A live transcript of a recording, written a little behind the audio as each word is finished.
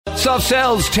Soft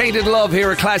Cells, Tainted Love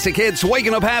here at Classic Hits.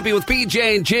 Waking up happy with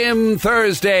PJ and Jim.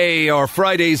 Thursday or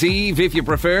Friday's Eve, if you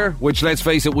prefer, which, let's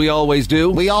face it, we always do.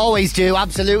 We always do,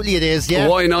 absolutely it is, yeah.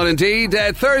 Why not indeed?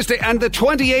 Thursday and the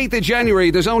 28th of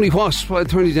January, there's only,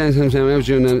 20 days,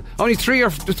 only 3 or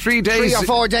 4 days. 3 or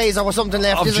 4 days or something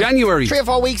left. Of January. 3 or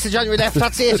 4 weeks of January left,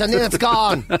 that's it, and then it's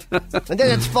gone. And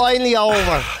then it's finally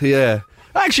over. Yeah.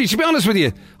 Actually, to be honest with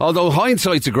you, although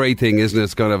hindsight's a great thing, isn't it?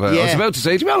 It's kind of I was about to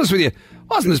say, to be honest with you,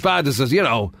 wasn't as bad as I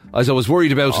was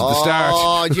worried about at the start.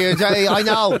 Oh, dude, I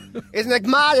know. Isn't it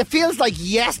mad? It feels like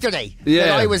yesterday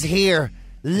that I was here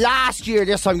last year.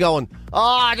 This time going,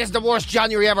 this is the worst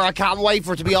January ever. I can't wait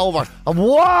for it to be over. And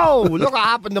whoa, look what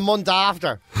happened the month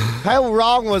after. How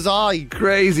wrong was I?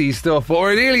 Crazy stuff. But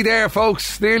we're nearly there,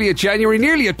 folks. Nearly at January.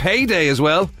 Nearly at payday as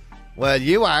well. Well,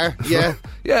 you are, yeah.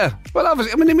 Yeah. Well,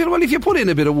 obviously, if you put in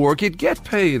a bit of work, you'd get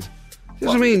paid. You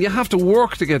know what I mean? You have to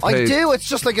work to get paid. I do. It's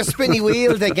just like a spinny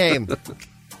wheel, the game.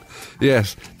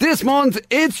 Yes. This month,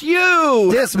 it's you!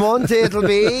 This month, it'll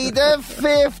be the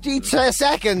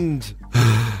 52nd.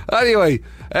 Anyway,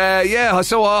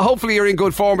 so hopefully you're in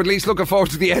good form. At least looking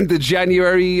forward to the end of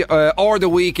January, or the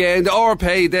weekend, or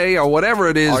payday, or whatever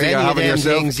it is or that you're having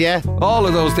yourself. Things, yeah. All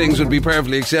of those things would be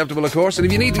perfectly acceptable, of course. And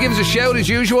if you need to give us a shout, as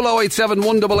usual, 087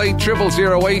 188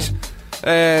 0008.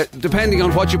 Depending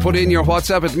on what you put in your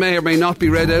WhatsApp, it may or may not be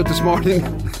read out this morning.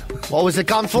 What was it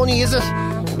gone funny, is it?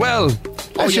 Well,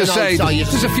 let's just say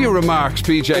there's a few remarks,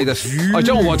 PJ, that I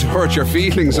don't want to hurt your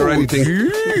feelings or anything.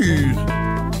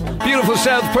 Beautiful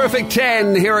South, Perfect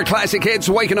 10 here at Classic Hits.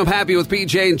 Waking up happy with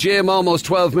PJ and Jim. Almost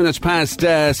 12 minutes past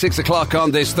 6 o'clock on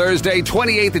this Thursday,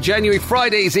 28th of January,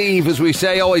 Friday's Eve, as we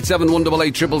say. 087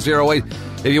 188 0008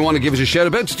 if you want to give us a shout.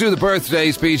 About to do the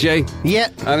birthdays, PJ. Yeah.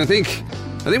 And I think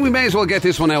we may as well get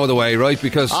this one out of the way, right?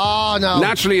 Because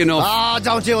naturally enough...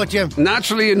 don't do it, Jim.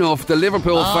 Naturally enough, the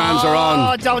Liverpool fans are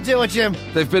on... don't do it, Jim.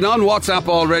 They've been on WhatsApp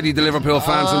already, the Liverpool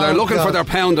fans, and they're looking for their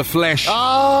pound of flesh.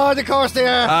 Oh, of course they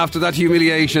are. After that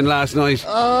humiliation last night.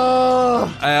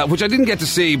 Which I didn't get to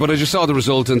see, but I just saw the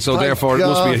result, and so therefore it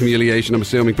must be a humiliation, I'm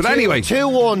assuming. But anyway...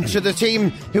 2-1 to the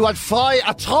team who had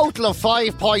a total of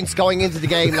 5 points going into the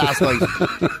game last night.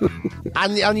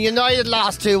 And United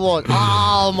lost 2-1.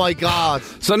 Oh, my God.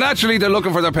 So naturally they're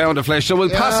looking for their pound of flesh. So we'll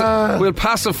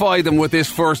pacify them with this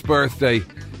first birthday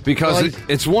because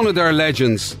it's one of their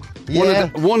legends. Yeah.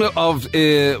 One of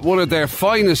their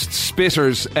finest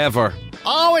spitters ever.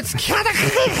 Oh, it's Carrick.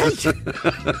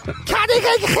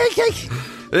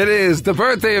 It is the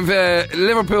birthday of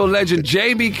Liverpool legend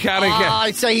Jamie Carragher.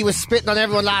 I'd say he was spitting on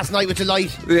everyone last night with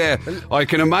delight. Yeah, I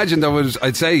can imagine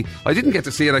I'd say I didn't get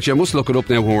to see it actually. I must look it up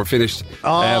now when we're finished.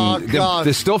 God.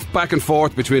 The stuff back and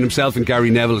forth between himself and Gary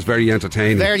Neville is very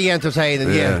entertaining. Very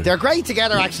entertaining, yeah. They're great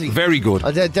together, actually. Very good.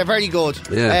 They're very good.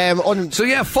 Yeah.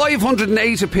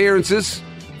 508 appearances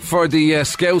for the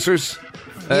Scousers,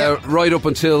 right up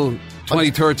until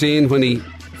 2013 when he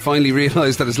finally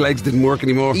realised that his legs didn't work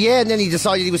anymore. Yeah, and then he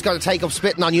decided he was going to take up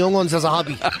spitting on young ones as a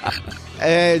hobby.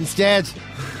 Instead,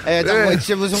 which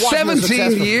it was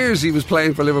 17 years he was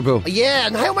playing for Liverpool. Yeah,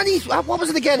 and how many? What was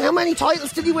it again? How many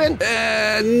titles did he win?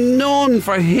 None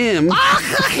for him.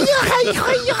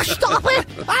 Stop it!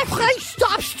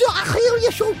 Stop!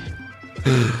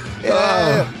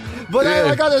 But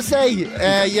I gotta say,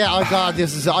 oh God,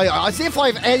 this is as if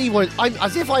I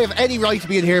have any right to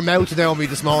be in here mouthing on me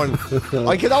this morning.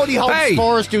 I can only hope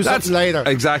Spurs do something later.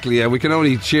 Exactly, yeah. We can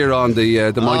only cheer on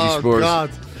the mighty Spurs.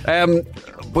 God.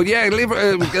 But yeah,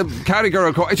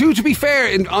 Carragher. To be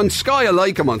fair, on Sky, I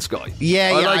like him on Sky.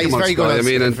 Yeah, he's very good. I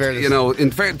mean,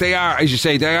 in fact, they are, as you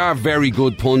say, they are very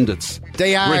good pundits.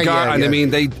 They are, and I mean,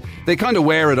 they kind of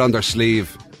wear it on their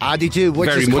sleeve. They do, which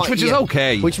is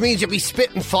okay. Which means you'll be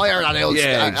spitting fire at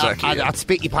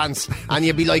Spitty Pants, and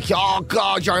you'll be like, "Oh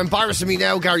God, you're embarrassing me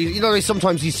now, Gary." You know,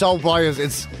 sometimes he's so biased.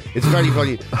 It's very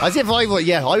funny. As if I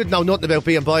would know nothing about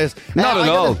being biased. Not at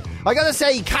all. I gotta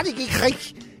say, Carrick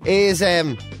is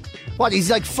he's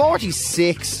like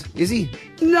 46, is he?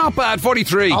 Not bad,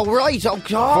 43. Oh, right, oh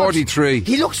God. 43.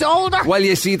 He looks older. Well,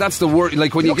 you see, that's the word.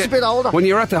 Like when he looks a bit older. When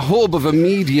you're at the hub of a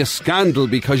media scandal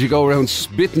because you go around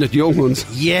spitting at young ones.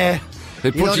 Yeah.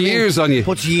 It puts years on you.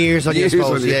 Puts years on you, I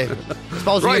suppose, yeah. I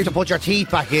suppose you have to put your teeth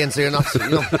back in so you're not,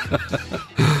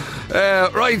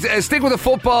 stick with the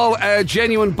football.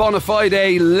 Genuine bona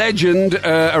fide legend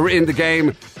in the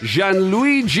game,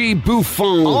 Gianluigi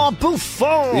Buffon. Oh,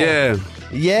 Buffon. Yeah.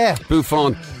 Yeah.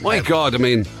 Buffon. My God, I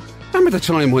mean, Remember the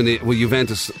time when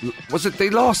Juventus, was it, they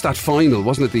lost that final,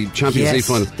 wasn't it, the Champions League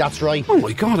final? Yes, that's right. Oh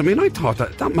my God, I mean, I thought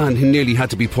that man nearly had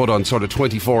to be put on sort of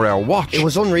 24-hour watch. It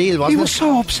was unreal, wasn't it? He was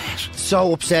so upset.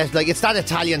 So upset. Like, it's that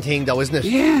Italian thing, though, isn't it?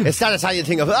 Yeah. It's that Italian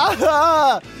thing of,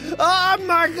 oh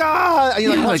my God. And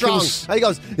you're like, what's wrong? And he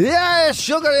goes, yeah,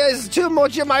 sugar is too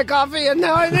much in my coffee and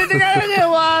now I need to get a new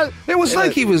one. It was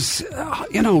like he was,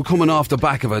 coming off the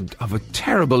back of a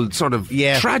terrible sort of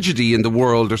tragedy in the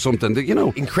world or something.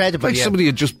 Incredible, like somebody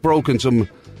had just broken something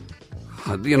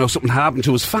happened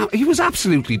to his family. He was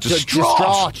absolutely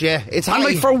distraught. Yeah. And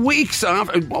like for weeks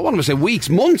after,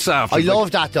 months after. I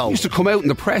love that, though. He used to come out in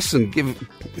the press and give...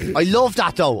 I love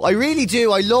that, though. I really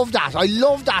do. I love that. I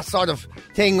love that sort of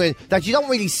thing that you don't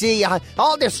really see.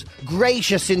 All this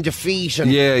gracious in defeat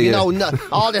and,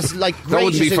 all this, like, gracious that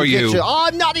wouldn't be for in victory. you. Oh,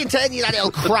 I'm not into any of that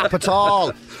little crap at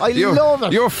all. Love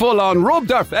it. You're full on rub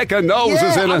their feckin'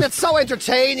 noses in and it. it's so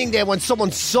entertaining then when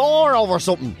someone's sore over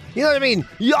something. You know what I mean?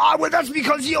 Yeah, well, that's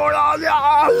because you're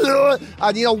all...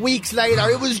 And, weeks later,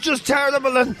 it was just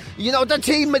terrible. And, the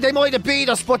team, they might have beat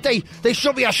us, but they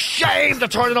should be ashamed of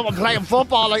turning up and playing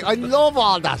football. Like, I love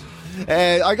all that.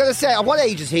 I got to say, at what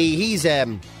age is he? He's,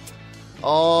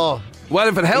 Well,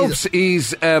 if it helps, he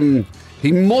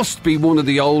must be one of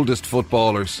the oldest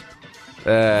footballers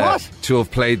to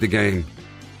have played the game.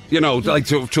 Like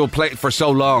to have played for so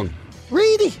long.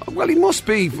 Really? Well, he must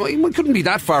be. He couldn't be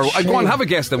that far. Go on, have a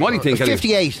guess then. What do you think?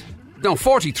 58. No,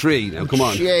 43 now, come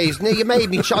on. Jeez, you made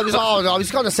me... I was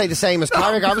going to say the same as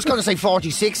Carragher. I was going to say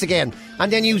 46 again.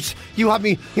 And then you have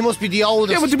me... He must be the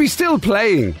oldest. Yeah, but to be still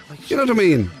playing. You know what I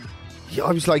mean? Yeah,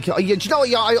 I was like... I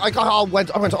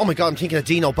went, oh my God, I'm thinking of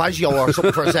Dino Baggio or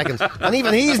something for a second. And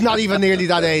even he's not even nearly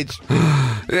that age.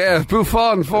 Yeah,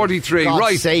 Buffon, 43. God's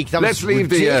right, sake, that let's was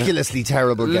leave ridiculously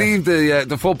terrible. Leave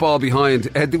the football behind.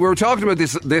 We were talking about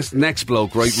this next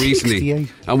bloke recently,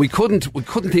 68. and we couldn't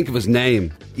think of his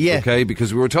name. Yeah, okay,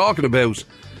 because we were talking about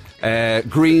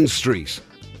Green Street.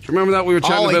 Do you remember that we were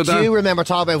chatting about that? I do remember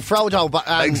talking about Frodo,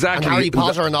 exactly, and Harry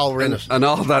Potter and all were in it, and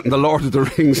all that, and the Lord of the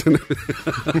Rings.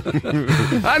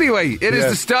 Anyway, it is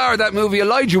the star of that movie,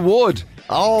 Elijah Wood.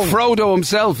 Oh, Frodo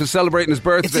himself is celebrating his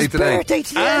birthday today. today.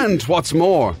 And what's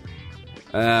more,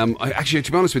 to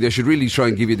be honest with you, I should really try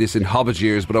and give you this in Hobbit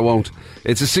years, but I won't.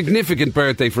 It's a significant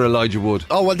birthday for Elijah Wood.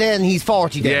 Oh, well then he's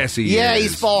 40 then. Yes, he is. Yeah,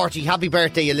 he's 40. Happy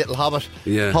birthday, you little Hobbit.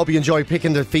 Yeah. Hope you enjoy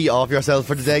picking the feet off yourself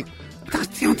for the day.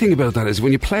 That's the only thing about that is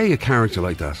when you play a character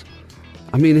like that,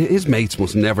 I mean, his mates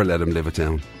must never let him live it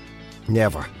down.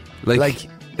 Never. Like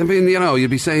I mean,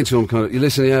 you'd be saying to him,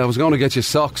 listen, I was going to get you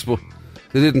socks, but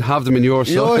they didn't have them in your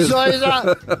size. Your size,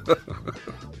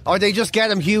 or they just get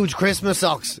them huge Christmas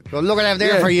socks. Well, look at them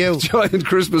there for you. Giant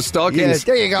Christmas stockings.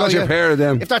 Yeah, there you go. Got your pair of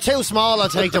them. If they're too small, I'll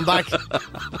take them back.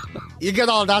 You get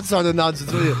all that sort of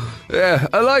nonsense, will you? Yeah,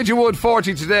 Elijah Wood,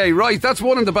 40 today. Right, that's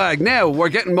one in the bag. Now, we're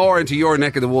getting more into your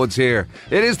neck of the woods here.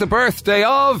 It is the birthday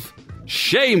of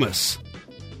Sheamus.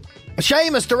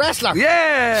 Sheamus, the wrestler.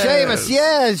 Yeah.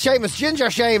 Sheamus,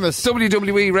 Ginger Sheamus.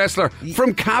 WWE wrestler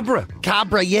from Cabra.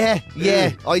 Cabra, yeah.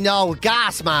 I know.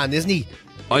 Gas man, isn't he?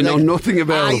 I know nothing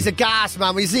about him. He's a gas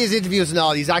man. When you see his interviews and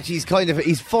all, he's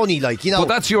funny, like, But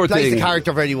that's your plays thing. The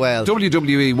character very well.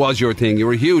 WWE was your thing. You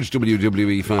were a huge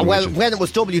WWE fan. Well, when it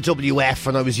was WWF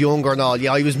and I was younger and all,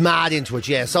 yeah, I was mad into it,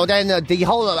 yeah. So then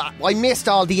I missed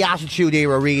all the Attitude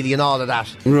Era, really, and all of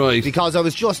that. Right. Because I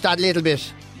was just that little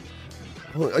bit...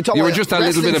 You were just a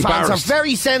little bit embarrassed. Fans are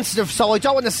very sensitive, so I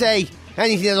don't want to say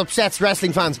anything that upsets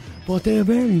wrestling fans. But they're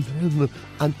very sensitive,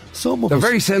 and some of they're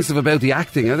very sensitive about the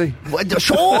acting, are they?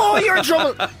 Oh, you're in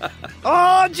trouble!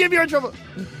 Oh, Jim, you're in trouble!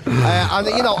 And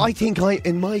I think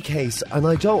in my case, and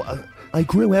I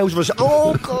grew out of it.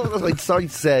 Oh God, I'm sorry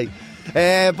to say.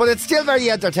 But it's still very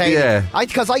entertaining. Yeah.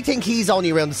 Because I think he's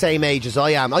only around the same age as I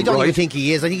am. I don't even think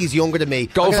he is. I think he's younger than me.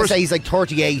 I'm going to say he's like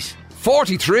 38.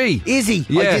 43. Is he?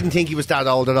 Yeah. I didn't think he was that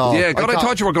old at all. Yeah, God, I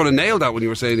thought you were going to nail that when you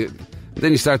were saying it.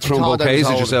 Then you start throwing bouquets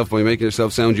at yourself by making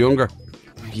yourself sound younger.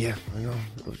 Yeah, I know.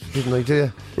 Didn't I do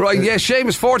you? Right, yeah,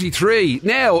 Sheamus 43.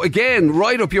 Now, again,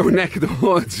 right up your neck of the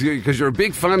woods, because you're a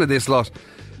big fan of this lot.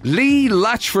 Lee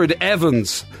Latchford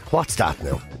Evans. What's that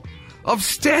now? Of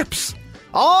Steps.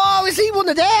 Oh, is he one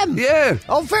of them? Yeah.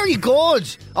 Oh, very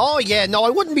good. Oh, yeah. No, I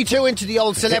wouldn't be too into the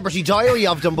old Celebrity Diary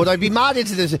of them, but I'd be mad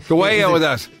into this. Go way out with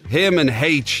that. Him and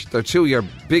H, they're two of your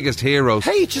biggest heroes.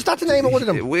 H, is that the name of one of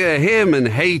them? Yeah, him and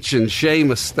H and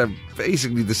Sheamus, they're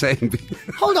basically the same.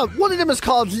 Hold on, one of them is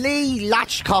called Lee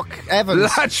Latchcock Evans.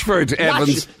 Latchford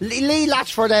Evans. Lee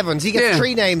Latchford Evans. He gets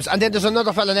 3 names, and then there's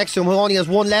another fella next to him who only has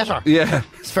 1 letter. Yeah.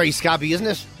 It's very scabby, isn't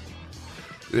it?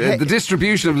 The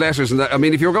distribution of letters and that. I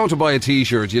mean, if you were going to buy a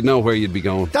T-shirt, you'd know where you'd be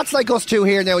going. That's like us two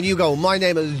here now, and you go, my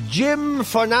name is Jim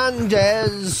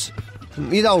Fernandez.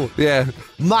 You know, Yeah.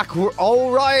 Mac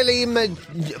O'Reilly,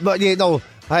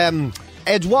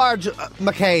 Edward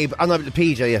McCabe, and I'm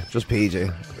PJ, yeah, just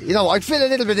PJ. You know, I'd feel a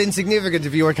little bit insignificant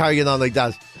if you were carrying on like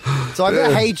that. So I'm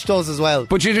going to H does as well.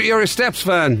 But you're a Steps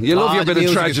fan. You love your bit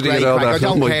of tragedy and all that. I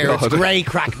don't care. God. It's great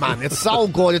crack, man. It's so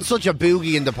good. It's such a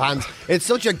boogie in the pants. It's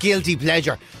such a guilty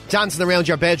pleasure. Dancing around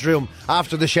your bedroom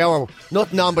after the shower.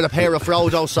 Nothing on but a pair of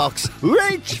Frodo socks.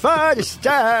 Reach for the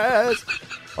stars.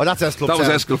 Oh, that's S Club. That was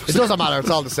S Club. It doesn't matter. It's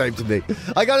all the same to me.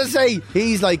 I got to say,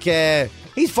 he's like...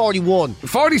 he's 41.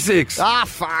 46.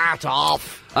 Fart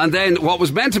off. And then what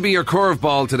was meant to be your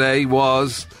curveball today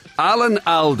was Alan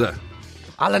Alda.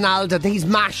 Alan Alda, he's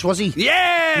MASH, was he?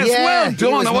 Yes! Yeah, well he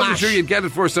done. was I wasn't MASH. sure you'd get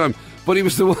it first time. But he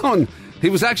was the one. He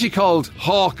was actually called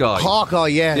Hawkeye. Hawkeye,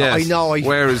 yeah. Yes. I know.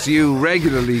 Whereas you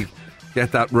regularly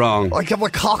get that wrong. I kept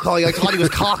with Cockeye. I thought he was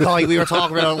Cockeye. We were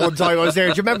talking about it one time I was there.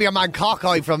 Do you remember your man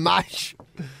Cockeye from MASH?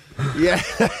 Yeah.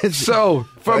 So,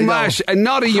 for MASH, and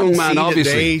not a young man,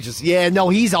 obviously. Ages. Yeah, no,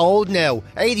 he's old now.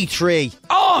 83.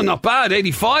 Oh, not bad.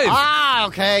 85.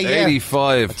 Okay, yeah.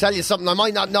 85. I'll tell you something, I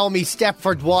might not know me step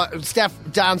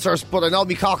dancers, but I know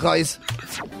me Cockeyes.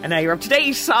 And now you're up to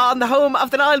date on the home of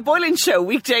the Niall Boylan Show,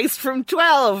 weekdays from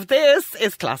 12. This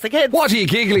is Classic Hits. What are you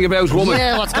giggling about, woman?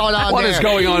 Yeah, what's going on What there? is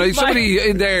going on? Is somebody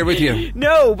in there with you?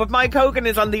 No, but Mike Hogan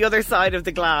is on the other side of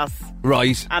the glass.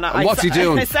 Right. And what's he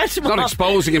doing? I said to him, He's not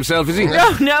exposing himself, is he?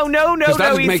 No,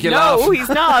 that'd make you laugh. he's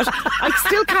not. I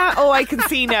still can't. Oh, I can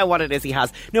see now what it is he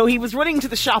has. No, he was running to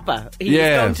the shopper. He was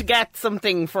going to get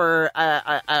something for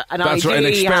an That's idea right,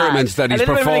 an he experiment had. that he's a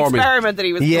little performing. Bit of an experiment that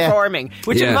he was performing,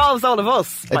 which involves all of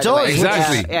us. It does.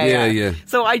 Exactly. Yeah.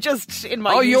 So I just in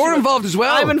my. Oh, you're involved as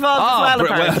well. I'm involved as well.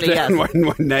 Apparently, then yes.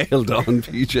 we're nailed on,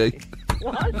 PJ.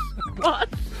 What?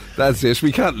 That's it.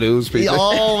 We can't lose, PJ.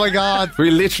 Oh my God. We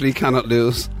literally cannot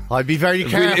lose. I'd be very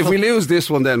careful. If we lose this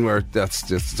one, then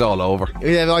it's all over.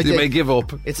 Yeah, you may give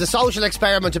up. It's a social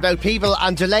experiment about people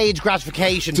and delayed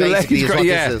gratification, basically, is what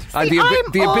this is. And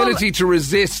the ability to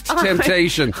resist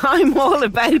temptation. I'm all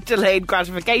about delayed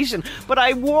gratification, but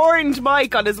I warned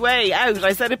Mike on his way out.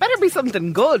 I said, it better be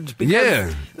something good.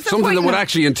 Yeah, something that would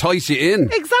actually entice you in.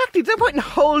 Exactly. There's no point in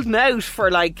holding out for,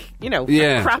 a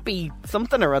crappy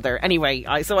something or other. Anyway,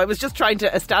 so I was just trying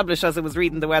to establish as I was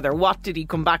reading the weather, what did he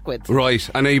come back with? Right,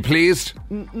 and are you pleased?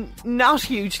 Not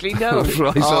hugely, no.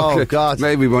 Right, oh, okay. God.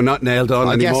 Maybe we're not nailed on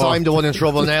anymore. I guess I'm the one in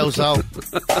trouble now, so...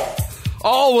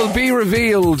 All will be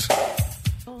revealed.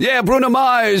 Yeah, Bruno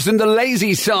Mars and the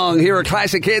Lazy Song here at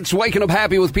Classic Hits. Waking up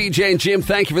happy with PJ and Jim.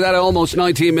 Thank you for that. Almost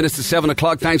 19 minutes to 7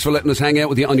 o'clock. Thanks for letting us hang out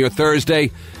with you on your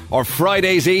Thursday or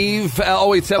Friday's Eve.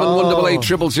 087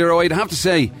 188 0008. I have to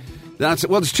say,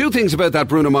 there's two things about that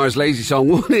Bruno Mars Lazy Song.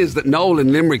 One is that Noel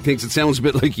in Limerick thinks it sounds a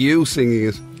bit like you singing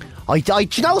it. Do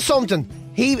you know something?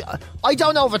 I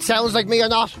don't know if it sounds like me or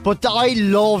not, but I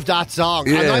love that song.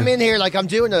 Yeah. And I'm in here I'm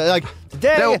doing it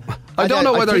today. Now, I don't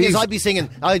know whether I'd be singing,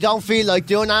 I don't feel like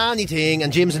doing anything,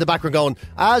 and Jim's in the background going,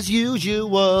 as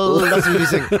usual. That's what he's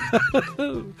singing.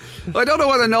 I don't know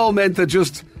whether Noel meant that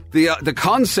just the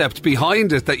concept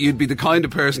behind it, that you'd be the kind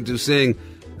of person to sing,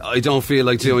 I don't feel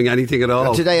like doing anything at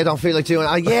all. Today I don't feel like doing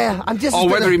it. And this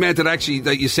whether he meant that actually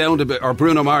that you sound a bit, or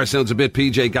Bruno Mars sounds a bit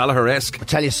PJ Gallagher-esque. I'll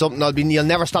tell you something, you'll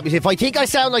never stop me. If I think I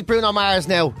sound like Bruno Mars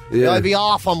now, I'll be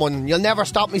off on one. You'll never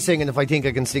stop me singing if I think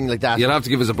I can sing like that. You'll have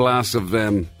to give us a blast of,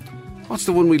 what's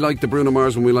the one we like, the Bruno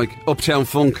Mars one we like? Uptown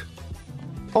Funk.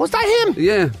 Oh, is that him?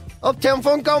 Yeah. Uptown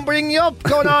Funk gonna bring you up.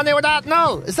 Going on there with that?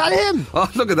 No, is that him? Oh,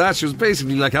 look at that. She was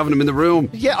basically like having him in the room.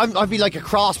 Yeah, I'd be like a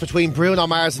cross between Bruno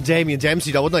Mars and Damien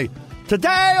Dempsey though, wouldn't I? Today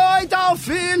I don't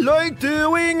feel like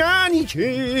doing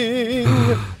anything.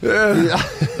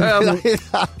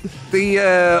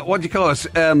 What do you call it?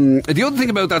 The other thing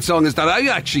about that song is that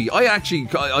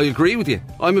I agree with you.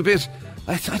 I'm a bit...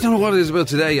 I don't know what it is about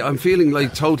today. I'm feeling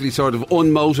like totally sort of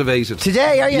unmotivated.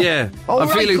 Today, are you? Yeah. Oh, I'm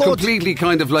feeling good. Completely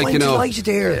kind of like, I'm delighted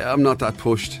to hear. I'm not that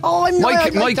pushed. Oh, I'm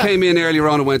not. Mike came in earlier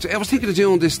on and went, I was thinking of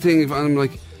doing this thing. And I'm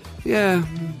like, yeah,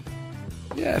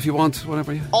 if you want,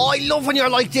 whatever. Yeah. Oh, I love when you're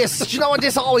like this. Do you know what?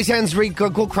 This always ends really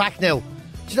good crack now. Do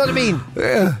you know what I mean?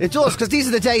 Yeah. It does, because these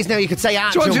are the days now you could say, do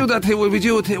you want to do that thing where we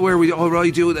do it where we,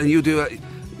 do it and you do it?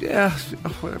 Yeah,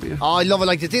 whatever. Yeah. Oh, I love it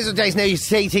like this. These are the days now you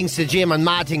say things to Jim and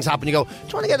mad things happen. You go, do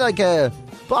you want to get like a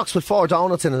box with 4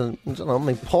 donuts in it and,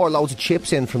 maybe pour loads of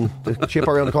chips in from the chip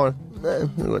around the corner?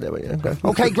 Whatever, yeah.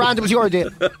 Okay, Grant, it was your idea.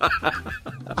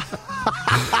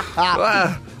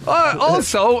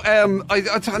 Also,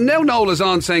 now Noel is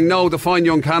on saying no, the Fine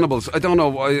Young Cannibals. I don't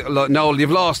know, Noel, you've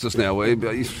lost us now. He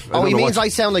means I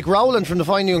sound like Roland from the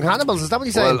Fine Young Cannibals. Is that what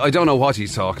he's saying? Well, I don't know what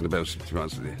he's talking about, to be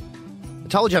honest with you. I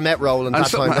told you I met Roland that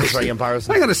time. That was very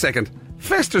embarrassing. Hang on a second.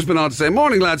 Fester's been on to say,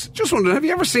 morning lads, just wondering, have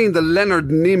you ever seen the Leonard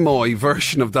Nimoy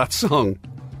version of that song?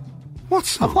 What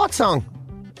song? Of what song?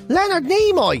 Leonard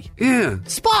Nimoy? Yeah.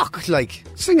 Spock, like.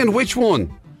 Singing which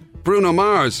one? Bruno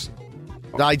Mars?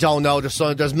 I don't know.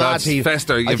 There's mad people.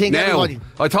 Fester, I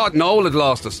thought Noel had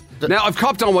lost us. Now, I've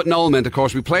copped on what Noel meant, of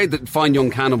course. We played the Fine Young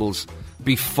Cannibals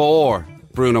before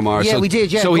Bruno Mars. Yeah, we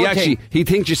did, yeah. So he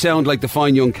thinks you sound like the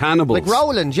Fine Young Cannibals. Like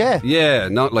Roland, yeah. Yeah,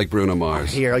 not like Bruno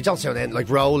Mars. Here, I don't sound anything like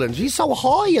Roland. He's so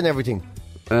high and everything.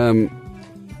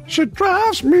 She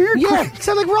drives me crazy. Yeah,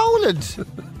 sound like Roland.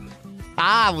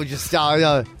 We just start.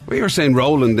 Well, you're saying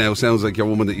Roland now sounds like your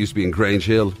woman that used to be in Grange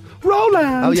Hill.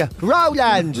 Roland! Oh, yeah.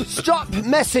 Roland! Stop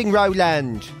messing,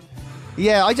 Roland!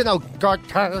 Yeah, I don't know.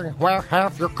 Where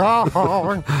have you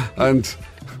gone? And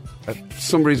for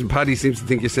some reason, Paddy seems to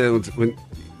think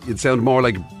you'd sound more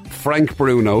like Frank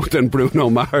Bruno than Bruno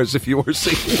Mars if you were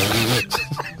singing.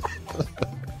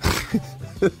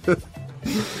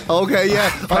 Okay, yeah.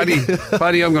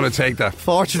 Paddy, I'm going to take that.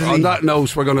 Fortunately. On that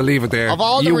note, we're going to leave it there.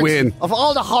 You win. Of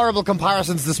all the horrible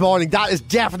comparisons this morning, that is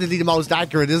definitely the most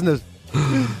accurate, isn't it?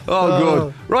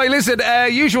 Good. Right, listen,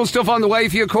 usual stuff on the way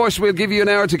for you. Of course, we'll give you an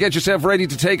hour to get yourself ready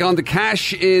to take on the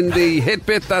cash in the hit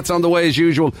bit. That's on the way as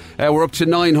usual. We're up to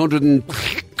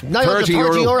 930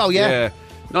 euro, yeah.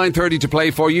 9:30 to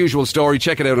play for. Usual story.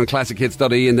 Check it out on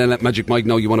classichits.ie and then let Magic Mike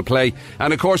know you want to play.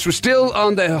 And of course, we're still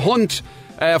on the hunt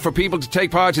for people to take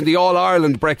part in the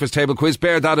All-Ireland Breakfast Table Quiz.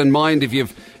 Bear that in mind if you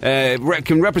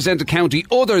can represent a county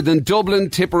other than Dublin,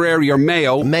 Tipperary or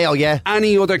Mayo. Mayo, yeah.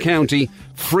 Any other county,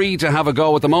 free to have a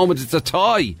go. At the moment, it's a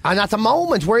tie. And at the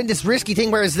moment, we're in this risky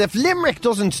thing, whereas if Limerick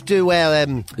doesn't do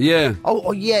well... yeah.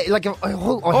 Oh, yeah, like...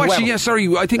 actually, yeah, sorry.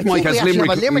 I think Mike has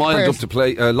Limerick lined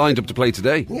up to play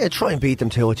today. Yeah, try and beat them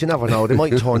to it. You never know. They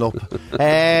might turn up.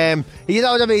 You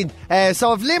know what I mean?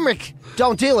 So if Limerick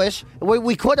don't do it,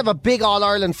 we could have a big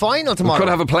All-Ireland final tomorrow. We could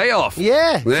have a playoff.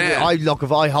 Yeah.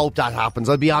 I hope that happens.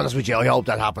 I'll be honest with you. I hope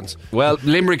that happens. Well,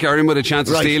 Limerick are in with a chance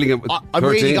of stealing it. I'm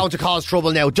really going to cause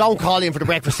trouble now. Don't call in for the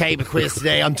Breakfast Table Quiz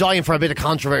today. I'm dying for a bit of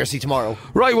controversy tomorrow.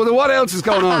 Right, well, then what else is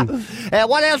going on?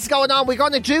 What else is going on? We're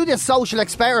going to do this social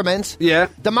experiment. Yeah.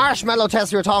 The marshmallow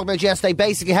test we were talking about yesterday,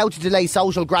 basically how to delay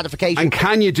social gratification. And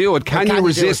can you do it? Can you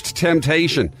resist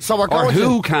temptation? So we're going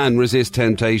who can resist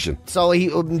temptation? So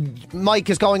Mike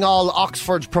is going all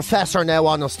Oxford professor now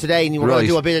on us today, and we're going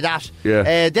to do a bit of that.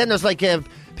 Yeah. Then there's like...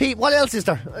 Pete, what else is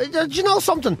there? Do you know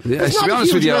something? Yeah, to be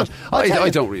honest with you, I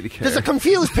don't really care. There's a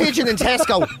confused pigeon in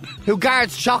Tesco who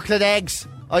guards chocolate eggs.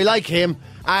 I like him.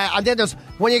 And then there's...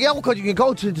 When you can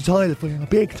go to the toilet for a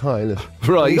big toilet.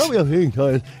 Right. You go to a big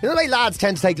toilet. You know, like lads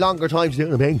tend to take longer time to do it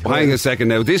in a big toilet. Hang on a second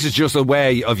now. This is just a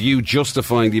way of you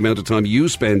justifying the amount of time you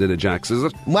spend in a Jack's, is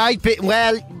it?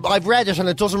 Well, I've read it and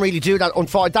it doesn't really do that.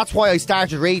 That's why I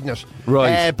started reading it.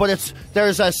 Right. But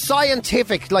there's a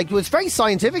scientific, it's very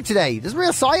scientific today. There's a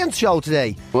real science show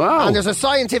today. Wow. And there's a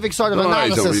scientific sort of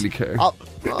analysis. I don't really care. Oh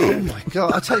my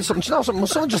God. I'll tell you something. Do you know something?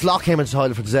 Must someone just lock him in the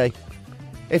toilet for today?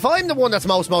 If I'm the one that's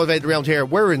most motivated around here,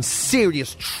 we're in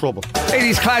serious trouble.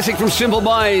 80s classic from Simple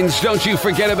Minds. Don't you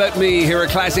forget about me here at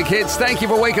Classic Hits. Thank you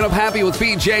for waking up happy with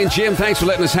PJ and Jim. Thanks for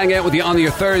letting us hang out with you on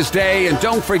your Thursday. And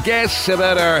don't forget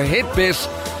about our hit bit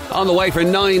on the way for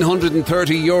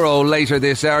 €930 later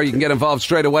this hour. You can get involved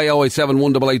straight away. 087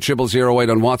 188 0008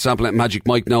 on WhatsApp. Let Magic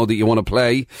Mike know that you want to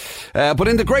play. But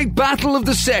in the great battle of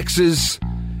the sexes...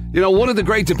 You know, one of the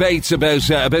great debates about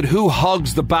who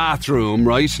hogs the bathroom,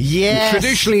 right? Yes.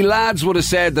 Traditionally, lads would have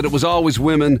said that it was always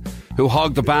women who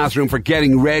hogged the bathroom for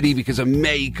getting ready because of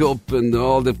makeup and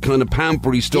all the kind of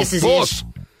pampery stuff. This is it.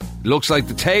 Looks like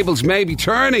the tables may be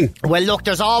turning. Well, look,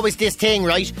 there's always this thing,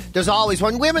 right? There's always,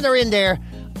 when women are in there,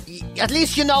 at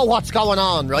least you know what's going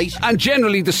on, right? And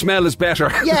generally the smell is better.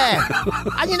 Yeah.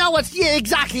 And you know what's... Yeah,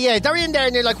 exactly, yeah. They're in there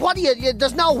and they're like, what are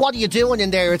you doing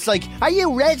in there? It's like, are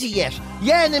you ready yet?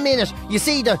 Yeah, in a minute. You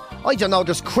see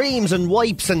there's creams and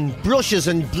wipes and brushes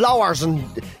and blowers and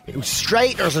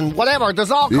straighteners and whatever.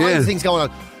 There's all kinds of things going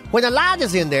on. When a lad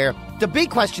is in there, the big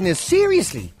question is,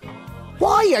 seriously,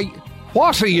 why are you...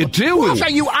 What are you doing? What are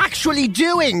you actually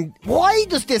doing? Why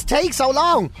does this take so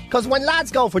long? Because when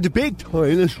lads go for the big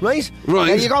toilet, right? Right.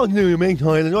 And you go to your big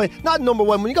toilet, right? Not number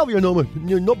one, when you go for your number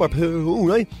poo,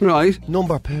 right? Right.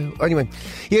 Number poo. Anyway,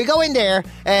 you go in there,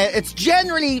 it's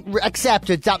generally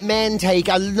accepted that men take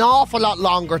an awful lot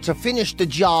longer to finish the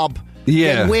job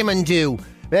than women do.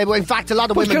 In fact, a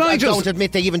lot of women don't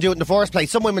admit they even do it in the first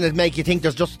place. Some women that make you think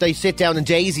they sit down and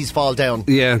daisies fall down.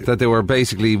 Yeah, that they were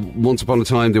basically, once upon a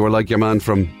time, they were like your man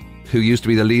who used to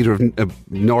be the leader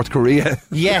of North Korea.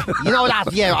 Yeah, you know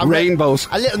that, yeah. Rainbows.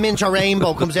 A little miniature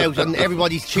rainbow comes out and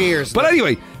everybody cheers. But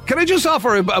anyway, can I just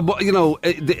offer,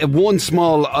 one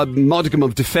small modicum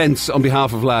of defence on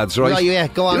behalf of lads, right? Oh, yeah,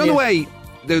 go on. You know the way...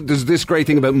 There's this great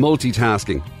thing about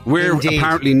multitasking. We're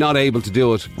apparently not able to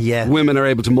do it. Yeah. Women are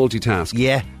able to multitask.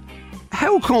 Yeah.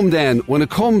 How come then, when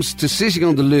it comes to sitting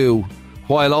on the loo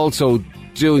while also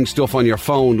doing stuff on your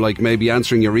phone, like maybe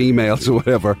answering your emails or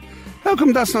whatever, how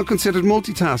come that's not considered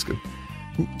multitasking?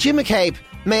 Jim McCabe,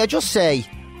 may I just say,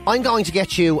 I'm going to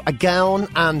get you a gown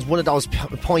and one of those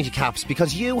pointy caps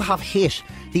because you have hit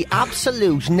the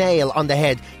absolute nail on the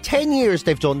head. 10 years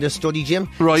they've done this study, Jim.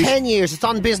 Right. 10 years. It's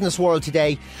on Business World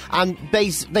today. And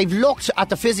they've looked at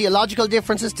the physiological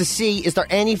differences to see is there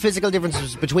any physical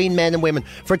differences between men and women.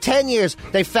 For 10 years,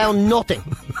 they found nothing.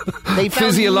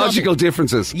 Physiological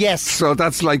differences? Yes. So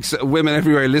that's like women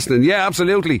everywhere listening. Yeah,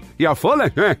 absolutely. You're full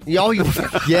of it.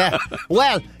 Yeah.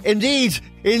 Well, indeed,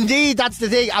 that's the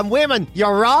thing. And women,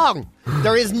 you're wrong.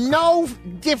 There is no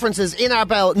differences in our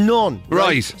belt, none.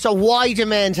 Right. So why do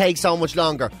men take so much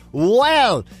longer?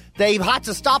 Well, they've had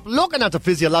to stop looking at the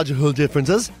physiological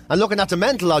differences and looking at the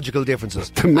mental-logical differences.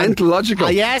 The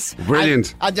mental-logical? Yes.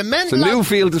 Brilliant. And the it's a new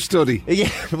field of study. Yeah,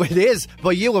 it is.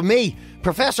 But you and me,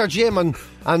 Professor Jim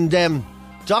and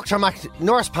Dr.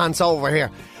 Nurse Pants over here.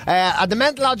 The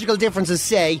mental-logical differences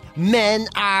say men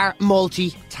are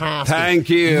multitasking. Thank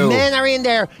you. Men are in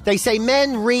there. They say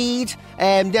men read.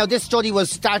 Now, this study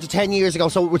was started 10 years ago,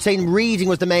 so we're saying reading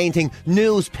was the main thing.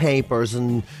 Newspapers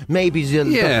and maybe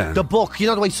the book. You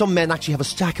know the way some men actually have a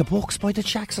stack of books by the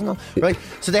checks and all, right?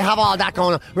 So they have all that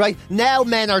going on, right? Now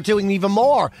men are doing even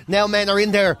more. Now men are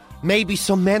in there. Maybe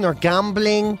some men are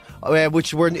gambling,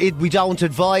 which we don't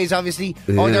advise, obviously.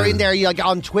 Yeah. Or they're in there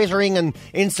on Twittering and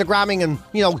Instagramming and,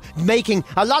 making...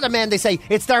 A lot of men, they say,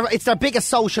 it's their biggest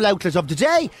social outlet of the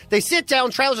day. They sit down,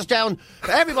 trousers down,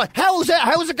 everybody, how's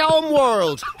it going,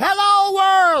 world? Hello,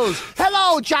 world!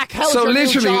 Hello, Jack, how's your new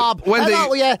job?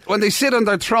 When they sit on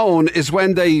their throne is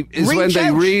when they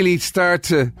really start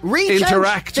to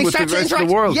interact with the rest of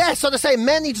the world. Yeah, so they say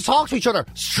men need to talk to each other.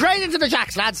 Straight into the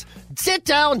jacks, lads. Sit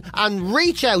down and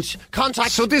reach out,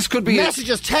 contact. So this could be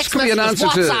messages, text messages,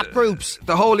 WhatsApp groups.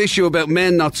 The whole issue about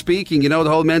men not speaking, the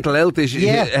whole mental health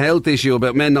issue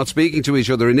about men not speaking to each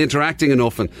other and interacting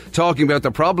enough and talking about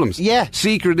their problems. Yeah.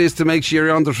 Secret is to make sure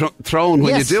you're on the throne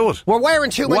when you do it. We're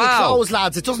wearing too many clothes,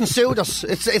 lads. It doesn't suit us.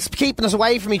 It's keeping us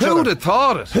away from each other. Who would have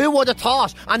thought it? Who would have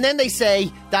thought? And then they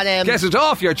say that... Get it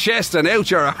off your chest and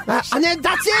out your arse. And then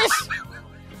that's it.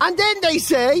 And then they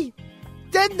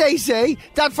say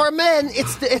that for men,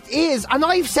 it is, and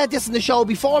I've said this in the show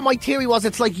before, my theory was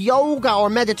it's like yoga or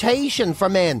meditation for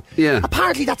men. Yeah.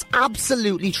 Apparently that's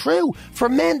absolutely true. For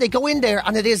men, they go in there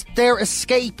and it is their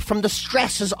escape from the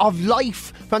stresses of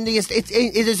life.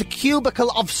 It is a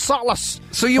cubicle of solace.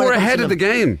 So you were ahead of the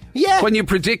game. Yeah. When you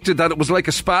predicted that it was like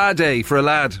a spa day for a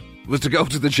lad. Was to go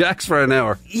to the jacks for an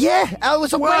hour. Yeah, it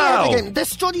was a way ahead of the game. The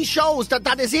study shows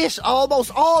that is it.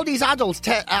 Almost all these adults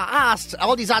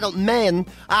all these adult men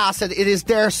asked that it is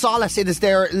their solace, it is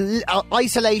their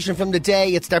isolation from the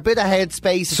day, it's their bit of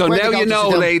headspace. So now you know,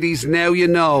 ladies, now you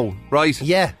know, right?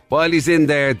 Yeah. While he's in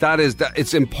there,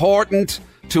 it's important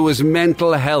to his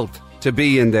mental health to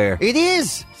be in there. It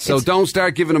is. So don't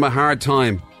start giving him a hard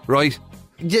time, right?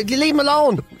 You leave him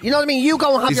alone. You know what I mean? You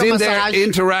go and have your massage. He's in there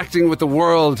interacting with the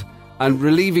world and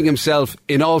relieving himself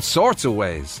in all sorts of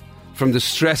ways from the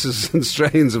stresses and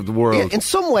strains of the world. In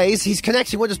some ways, he's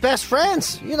connecting with his best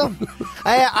friends,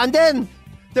 and then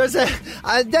there's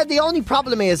then the only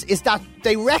problem is that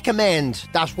they recommend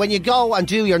that when you go and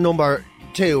do your number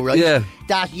 2, right? Yeah.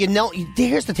 That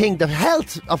here's the thing: the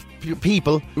health of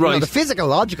people, right? The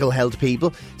physiological health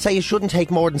people say you shouldn't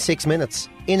take more than 6 minutes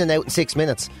in and out in 6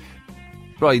 minutes.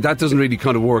 Right, that doesn't really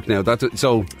kind of work now.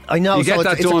 So I know. You get so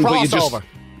that it's done, a but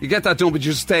you get that done, but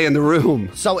you just stay in the room.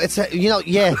 So it's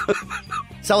yeah.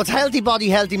 So it's healthy body,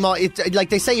 healthy mind. Like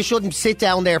they say, you shouldn't sit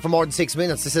down there for more than 6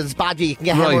 minutes. They said it's bad. You can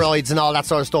get hemorrhoids and all that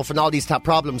sort of stuff, and all these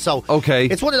problems. So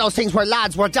it's one of those things where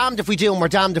lads, we're damned if we do, and we're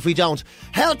damned if we don't.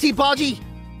 Healthy body.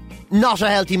 Not a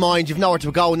healthy mind. You've nowhere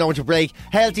to go, nowhere to break.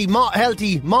 Healthy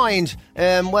mind.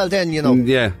 Well,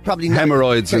 then probably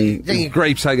hemorrhoids and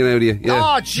grapes hanging out of you. Yeah.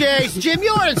 Oh, jeez, Jim,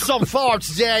 you're in some form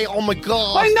today. Oh my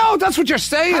God! I know. That's what you're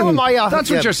saying. How am I? That's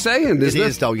what you're saying, isn't it? It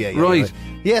is, though. Yeah. Right.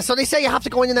 Yeah. So they say you have to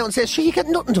go in and out and say, "Sure, you get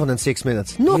nothing done in 6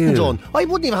 minutes. Nothing done. I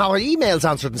wouldn't even have our emails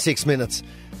answered in 6 minutes."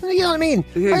 You know what I mean?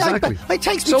 Yeah, exactly. It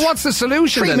takes me so what's the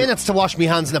solution 3 then? minutes to wash my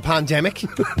hands in a pandemic.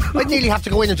 I'd nearly have to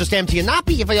go in and just empty a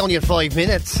nappy if I only had 5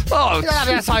 minutes. Oh, you don't have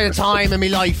that side of time in my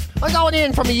life. I'm going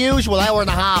in for my usual hour and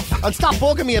a half. And stop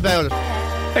bugging me about it.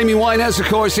 Amy Winehouse, of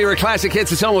course, here at Classic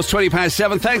Hits. It's almost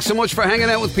 7:20. Thanks so much for hanging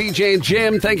out with PJ and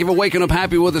Jim. Thank you for waking up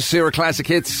happy with us here at Classic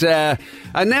Hits. And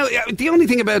now, the only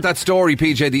thing about that story,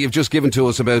 PJ, that you've just given to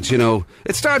us about,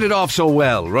 it started off so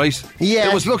well, right? Yeah.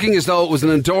 It was looking as though it was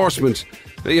an endorsement,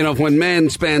 when men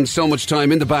spend so much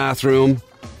time in the bathroom,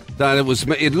 that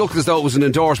it looked as though it was an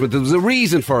endorsement. There was a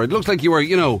reason for it. It looked like you were,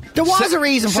 there was a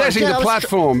reason for it. Setting the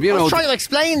platform, I was trying to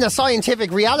explain the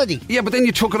scientific reality. Yeah, but then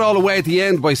you took it all away at the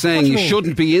end by saying you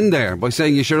shouldn't be in there, by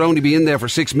saying you should only be in there for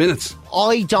 6 minutes.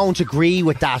 I don't agree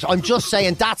with that. I'm just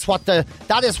saying that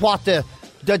is what the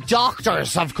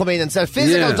doctors have come in and said.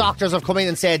 Physical doctors have come in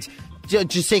and said,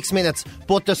 just 6 minutes,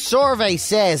 but the survey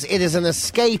says it is an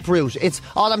escape route. It's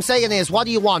all I'm saying is, what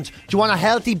do you want? Do you want a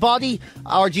healthy body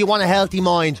or do you want a healthy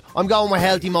mind? I'm going with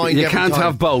healthy mind. You can't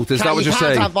have both. Is that what you're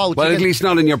saying? Have both. Well, at least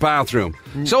not in your bathroom.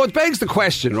 So it begs the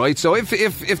question, right? So if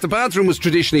the bathroom was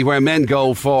traditionally where men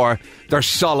go for their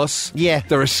solace, their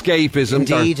escapism,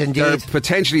 indeed. Their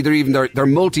potentially their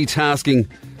multitasking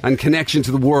and connection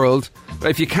to the world.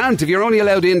 If you're only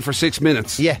allowed in for 6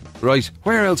 minutes, right?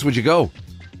 Where else would you go?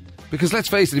 Because let's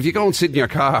face it, if you go and sit in your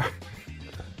car,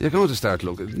 you're going to start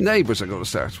looking. Neighbours are going to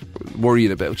start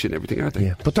worrying about you and everything, aren't they?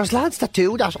 Yeah, but there's lads that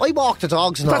do that. I walk the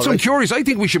dogs and That's all. I'm curious. I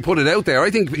think we should put it out there.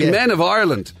 I think Men of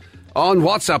Ireland on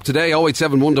WhatsApp today,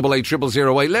 087 188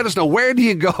 0008. Let us know, where do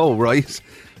you go, right,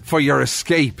 for your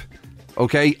escape?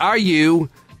 Okay, are you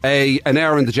an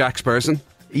hour in the Jacks person,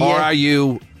 or are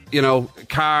you,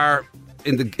 car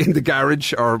in the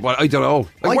garage, or what? I don't know.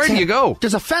 Where do you go?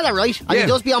 There's a fella, right, and he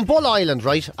does be on Bull Island,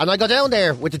 right, and I go down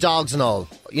there with the dogs and all.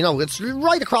 It's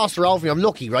right across the road from me. I'm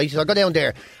lucky, right? So I go down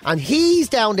there, and he's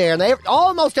down there, and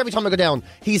almost every time I go down,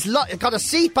 he's got a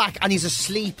seat back, and he's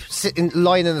asleep,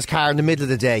 lying in his car in the middle of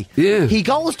the day. Yeah. He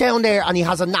goes down there, and he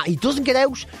has a nap. He doesn't get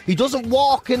out. He doesn't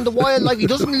walk in the wildlife. He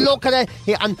doesn't look at it.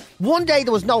 And one day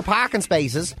there was no parking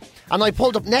spaces, and I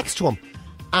pulled up next to him,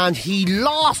 and he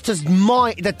lost his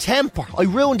mind, the temper. I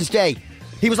ruined his day.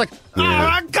 He was like,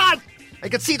 oh God! I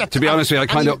could see that. To be honest with you, I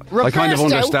kind of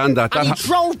understand that. And he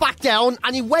drove back down,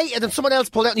 and he waited, and someone else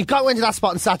pulled out, and he got into that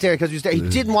spot and sat there because he was there.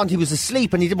 He was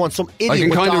asleep, and he didn't want some idiot. I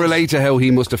can kind of dogs. relate to how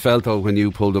he must have felt though when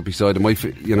you pulled up beside him.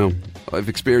 I've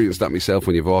experienced that myself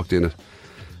when you've walked in at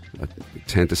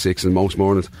 10 to 6 in most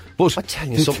mornings. But I'll tell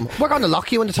you something. We're going to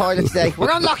lock you in the toilet today. We're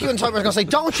going to lock you in the toilet. We're going to say,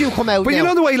 don't you come out. But now. you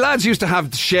know the way lads used to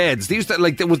have sheds. They used to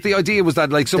the idea was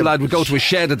that some lad would go to a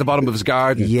shed at the bottom of his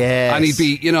garden. Yes. And he'd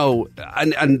be,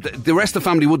 and the rest of the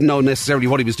family wouldn't know necessarily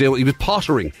what he was doing. He was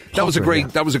pottering. That was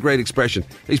a great expression.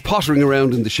 He's pottering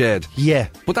around in the shed. Yeah.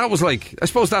 But that was I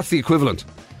suppose that's the equivalent.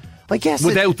 I guess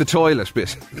without the toilet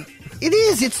bit. It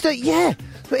is. It's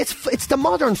the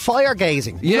modern fire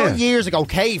gazing. Yeah. Years ago,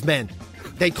 cavemen,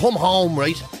 they'd come home,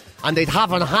 right, and they'd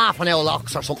have half an hour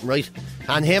ox or something, right,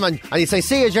 and he'd say,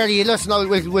 see you, Jerry, listen,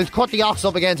 we'll cut the ox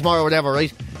up again tomorrow or whatever,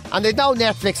 right, and they'd no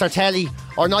Netflix or telly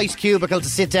or nice cubicle to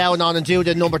sit down on and do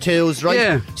the number twos, right?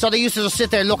 Yeah. So they used to just sit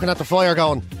there looking at the fire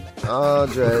going, oh,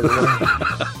 Jerry.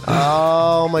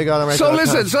 Oh my God! So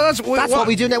listen, so that's what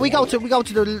we do now. We go to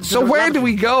the. So where do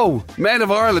we go, Men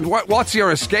of Ireland? What's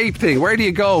your escape thing? Where do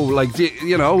you go? Do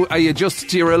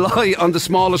you rely on the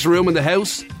smallest room in the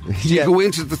house? Do you go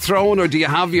into the throne, or do you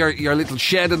have your little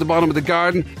shed at the bottom of the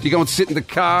garden? Do you go and sit in the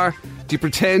car? Do you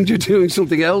pretend you're doing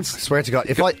something else? I swear to God,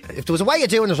 if there was a way of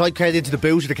doing it, I'd get into the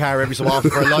boot of the car every so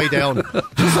often for a lie down,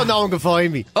 just so no one can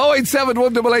find me. 087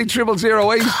 188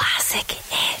 0008. Classic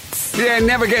Hits. Yeah,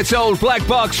 never gets old. Black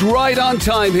Box right on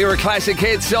time here at Classic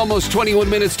Hits. Almost 21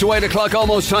 minutes to 8 o'clock.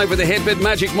 Almost time for the Hitbit.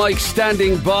 Magic Mike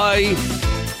standing by.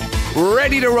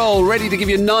 Ready to roll, ready to give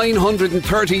you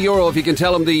 €930 if you can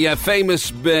tell him the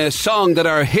famous song that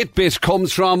our hit bit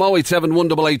comes from. 087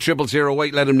 188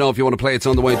 0008. Let him know if you want to play. It's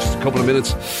on the way in just a couple of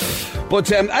minutes.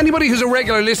 But anybody who's a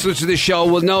regular listener to this show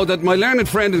will know that my learned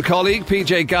friend and colleague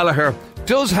PJ Gallagher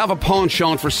does have a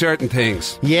penchant for certain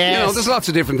things. Yes. There's lots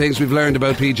of different things we've learned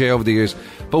about PJ over the years.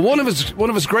 But one of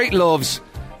his great loves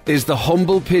is the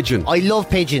humble pigeon. I love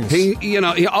pigeons. He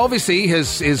obviously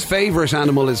his favourite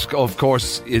animal is, of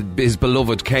course, his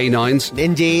beloved canines.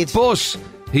 Indeed. But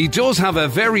he does have a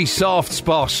very soft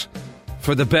spot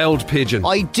for the belled pigeon.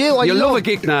 I do. You love a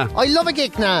Gickna. I love a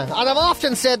Gickna. And I've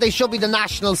often said they should be the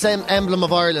national emblem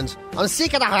of Ireland. I'm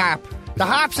sick of the harp. The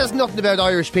harp says nothing about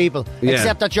Irish people,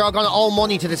 except that you're going to owe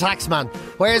money to the taxman.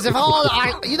 Whereas if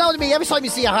you know what I mean, every time you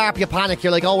see a harp you panic,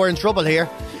 you're like, oh, we're in trouble here.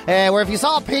 where if you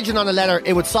saw a pigeon on a letter,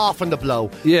 it would soften the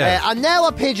blow. Yeah. And now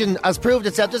a pigeon has proved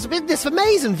itself. There's been this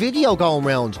amazing video going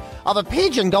around of a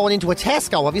pigeon going into a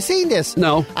Tesco. Have you seen this?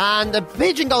 No. And the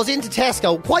pigeon goes into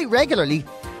Tesco quite regularly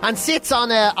and sits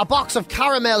on a box of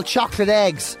caramel chocolate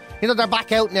eggs. You know, they're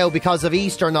back out now because of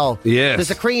Easter and all. Yes. There's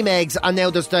the cream eggs and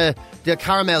now there's the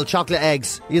caramel chocolate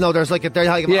eggs. You know, there's like they're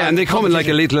like and they come in like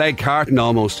a little egg carton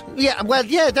almost. Yeah, well,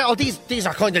 yeah, these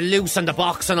are kind of loose in the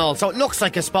box and all, so it looks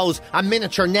like, I suppose, a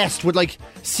miniature nest with like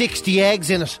 60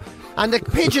 eggs in it. And the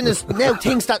pigeon now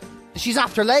thinks that she's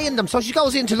after laying them, so she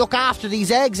goes in to look after these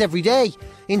eggs every day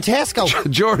in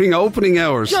Tesco. During opening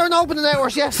hours? During opening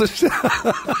hours, yes.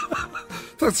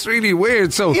 That's really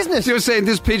weird. So, isn't it? You're saying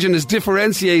this pigeon is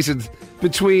differentiated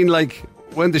between, like,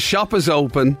 when the shop is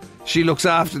open, she looks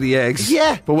after the eggs.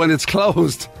 Yeah. But when it's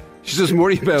closed, she doesn't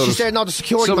worry about it. She's there, no, the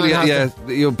security man has them.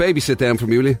 You'll babysit them for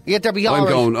me, will you? Yeah, they'll be all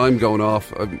right. I'm going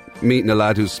off. I'm meeting a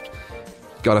lad who's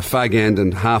got a fag end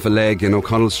and half a leg in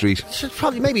O'Connell Street.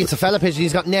 Maybe it's a fella pigeon.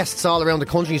 He's got nests all around the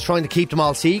country. He's trying to keep them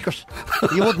all secret.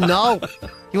 You wouldn't know.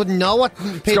 You wouldn't know what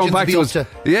pigeons would be up to.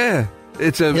 Yeah.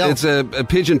 It's a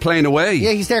pigeon playing away.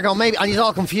 Yeah, he's there going, maybe, and he's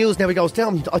all confused now. He goes,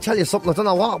 damn, I'll tell you something, I don't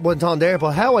know what went on there,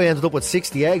 but how I ended up with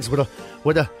 60 eggs with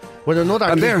another.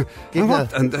 And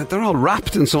they're all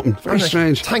wrapped in something very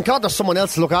strange. Thank God there's someone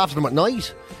else to look after them at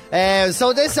night.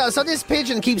 So this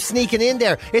pigeon keeps sneaking in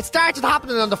there. It started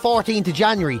happening on the 14th of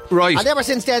January. Right. And ever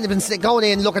since then, they've been going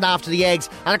in looking after the eggs.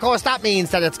 And of course, that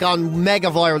means that it's gone mega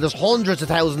viral. There's hundreds of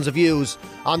thousands of views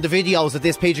on the videos of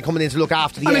this pigeon coming in to look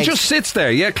after the eggs. And it just sits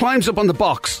there, climbs up on the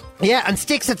box. Yeah, and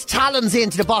sticks its talons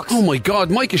into the box. Oh my God,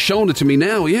 Mike has shown it to me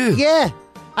now, Yeah.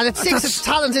 And it sticks its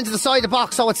talons into the side of the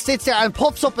box, so it sits there and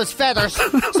puffs up its feathers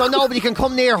so nobody can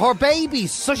come near her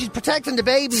babies. So she's protecting the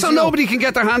babies. So nobody can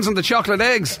get their hands on the chocolate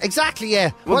eggs. Exactly,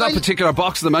 yeah. Well, that particular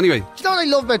box of them anyway. Do you know what I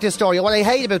love about this story? What I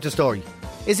hate about this story?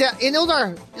 Is that in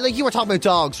other, like you were talking about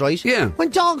dogs, right? Yeah. When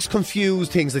dogs confuse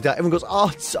things like that, everyone goes, oh,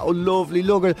 it's so lovely,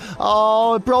 look at it.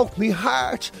 Oh, it broke me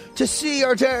heart to see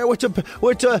her there with the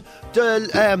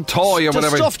toy or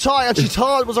whatever. Stuffed toy, and she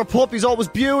thought it was her puppies, oh, it was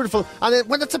beautiful. And then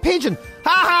when it's a pigeon,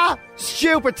 ha,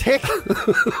 stupid tick.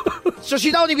 So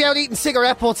she'd only be out eating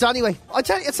cigarette butts anyway. I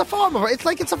tell you, it's a form of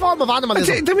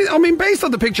animalism. I mean, based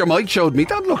on the picture Mike showed me,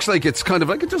 that looks like it's kind of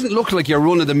like, it doesn't look like your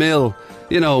run-of-the-mill,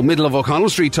 middle of O'Connell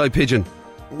Street type pigeon.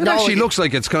 It actually looks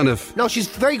like it's kind of... No, she's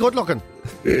very good looking.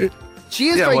 She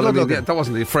is very good looking. That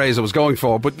wasn't the phrase I was going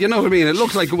for, but you know what I mean? It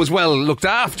looks like it was well looked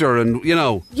after and,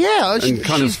 Yeah,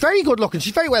 she's very good looking.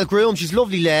 She's very well groomed. She's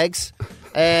lovely legs.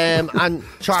 And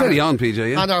steady on,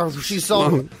 PJ, yeah. And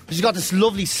she's got this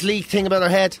lovely sleek thing about her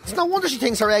head. It's no wonder she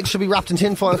thinks her eggs should be wrapped in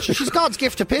tinfoil. She's God's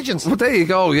gift to pigeons. Well, there you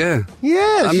go, yeah.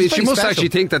 Yeah, I mean, she must actually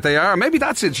think that they are. Maybe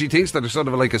that's it. She thinks that they're sort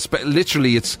of like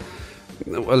literally it's...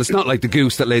 Well, it's not like the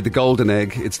goose that laid the golden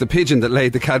egg. It's the pigeon that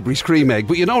laid the Cadbury's cream egg.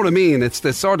 But you know what I mean? It's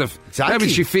the sort of... Exactly.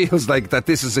 Maybe she feels like that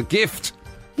this is a gift.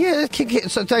 Yeah,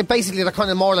 so basically they're kind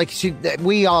of more like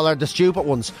we all are the stupid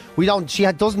ones. She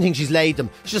doesn't think she's laid them.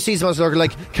 She just sees them as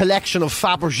like collection of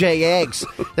Fabergé eggs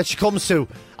that she comes to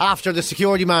after the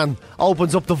security man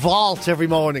opens up the vault every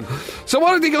morning. So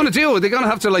what are they going to do? Are they going to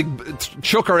have to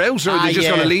chuck her out, or are they just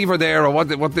going to leave her there, or what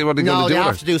are they going to do? No, they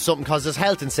have to do something because there's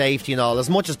health and safety and all. As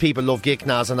much as people love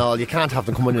Gicknas and all, you can't have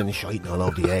them coming in and shiting all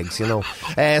over the eggs,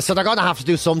 So they're going to have to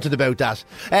do something about that.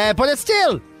 But it's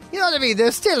still... You know what I mean?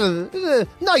 There's still a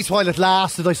nice while it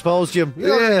lasted, I suppose, Jim. You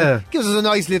know what I mean? Gives us a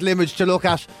nice little image to look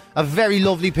at. A very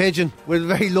lovely pigeon with a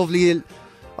very lovely...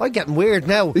 I'm getting weird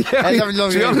now. Yeah,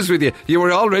 to be honest with you, you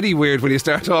were already weird when you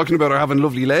start talking about her having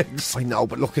lovely legs. I know,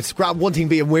 but look, it's one thing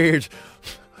being weird.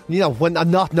 When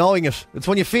I'm not knowing it. It's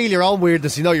when you feel your own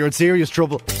weirdness, you're in serious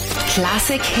trouble.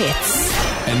 Classic hits.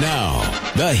 And now,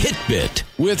 the Hit Bit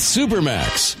with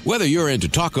Supermax. Whether you're into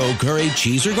taco, curry,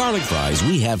 cheese, or garlic fries,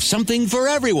 we have something for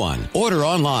everyone. Order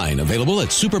online, available at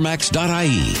supermax.ie.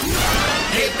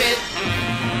 Hit Bit.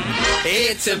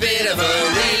 It's a bit of a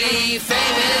really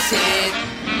famous hit.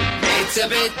 It's a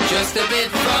bit, just a bit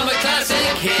from a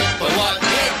classic hit. But what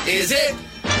hit is it?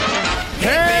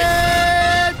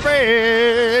 Hit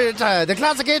Bit! The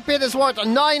classic hit bit is worth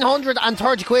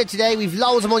 930 quid today. We've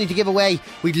loads of money to give away.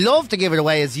 We'd love to give it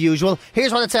away as usual.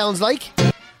 Here's what it sounds like.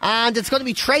 And it's going to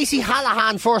be Tracy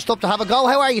Hallahan first up to have a go.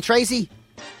 How are you, Tracy?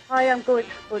 Hi, I'm good.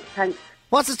 Good, thanks.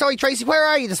 What's the story, Tracy? Where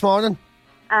are you this morning?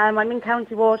 I'm in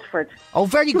County Waterford. Oh,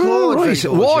 very good. Right. Very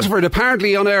good. Waterford,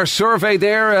 apparently on our survey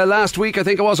there last week, I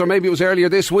think it was, or maybe it was earlier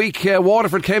this week,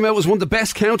 Waterford came out as one of the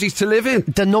best counties to live in.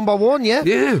 The number one, yeah?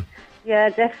 Yeah. Yeah,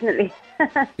 definitely.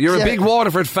 You're a big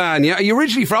Waterford fan, yeah? Are you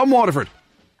originally from Waterford?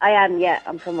 I am, yeah.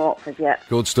 I'm from Waterford, yeah.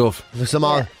 Good stuff.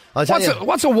 I'll tell you.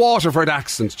 What's a Waterford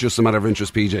accent, just a matter of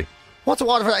interest, PJ? What's a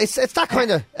Waterford? It's that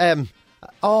kind of.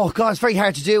 Oh God, it's very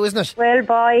hard to do, isn't it? Well,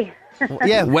 boy.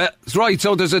 Yeah. Well, right.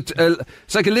 So there's it's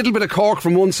like a little bit of cork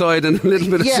from one side and a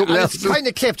little bit of something else. It's kind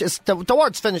of clipped. It's the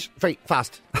words finish very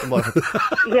fast.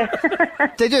 Yeah.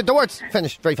 They do. The words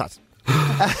finish very fast.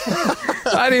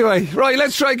 Anyway, right.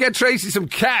 Let's try and get Tracy some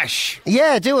cash.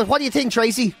 Yeah, do it. What do you think,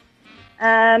 Tracy?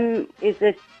 Is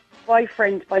it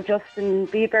Boyfriend by Justin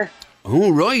Bieber?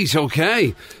 Oh, right,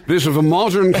 okay. Bit of a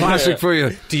modern classic for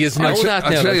you. Do you know that now?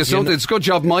 I'll tell you something, it's good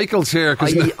job Michael's here.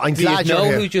 I'm glad you know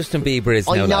you're who here. Justin Bieber is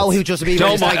now? I know who Justin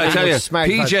Bieber is. I tell you, Smart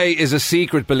PJ is a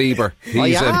secret believer.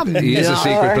 He is a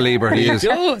secret believer. He is.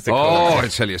 I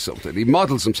tell you something. He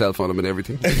models himself on him and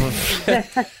everything.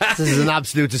 This is an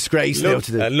absolute disgrace now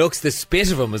to do. Looks the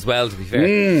spit of him as well, to be fair.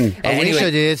 I wish I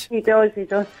did. He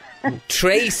does.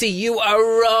 Tracy, you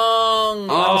are wrong.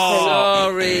 Oh.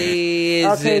 Sorry.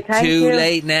 Is it too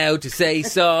late now to say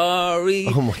sorry?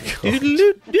 Oh my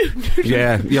God.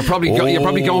 Yeah, you're probably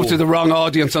going to the wrong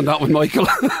audience on that one, Michael.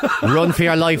 Run for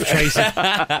your life, Tracy.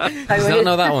 Does not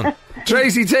know that one.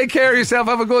 Tracy, take care of yourself.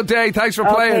 Have a good day. Thanks for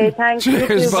playing. Thanks.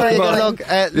 Cheers. Bye. Look,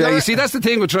 Yeah, you see, that's the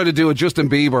thing we're trying to do with Justin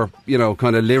Bieber,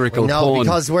 kind of lyrical no, pun.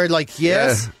 because we're like,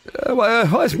 yes.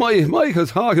 What's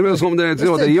Michael's talking about something there to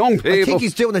do with the young people? I think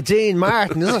he's doing a Dean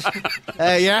Martin, isn't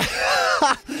it? Yeah.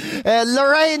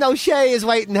 Lorraine O'Shea is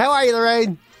waiting. How are you,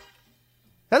 Lorraine?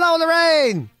 Hello,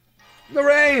 Lorraine.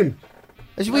 Lorraine.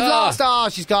 We've lost. Oh,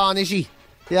 she's gone, is she?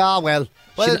 Yeah, well.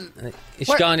 Is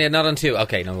she gone yet? Not on 2.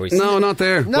 Okay, no worries. No, not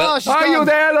there. No, she's are gone. you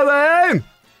there, Lorraine?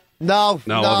 No,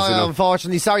 obviously not.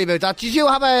 unfortunately. Sorry about that. Did you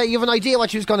have an idea what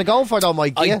she was going to go for, though,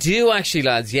 Mike? I do actually,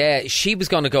 lads. Yeah, she was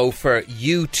going to go for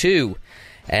U2.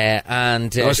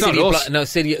 And no, it's not us.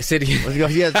 City.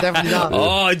 Yeah, definitely not.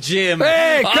 Oh, Jim.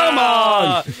 Hey, come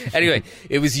on. Anyway,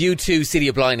 it was U2, City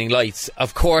of Blinding Lights.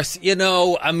 Of course,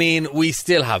 we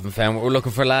still haven't found what we're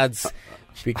looking for, lads.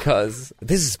 Because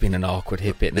this has been an awkward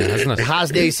hit bit now, hasn't it? It has,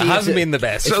 It hasn't been the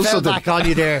best. It fell back on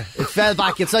you there. It fell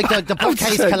back. It's like the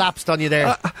bookcase collapsed on you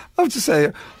there. I have to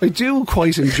say, I do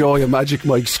quite enjoy a Magic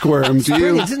Mike squirm. Do you?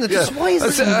 Brilliant, isn't it? Yeah. Why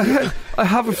is it? I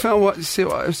haven't found what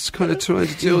I was kind of trying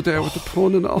to do there with the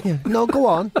pun and all. Yeah. No, go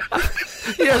on.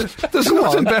 Yeah, there's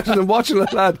nothing better than watching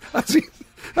a lad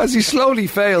as he slowly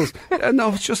fails.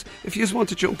 No, it's just if you just want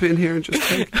to jump in here and just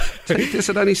take this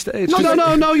at any stage.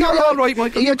 No, you're all right,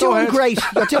 Michael. You're doing great.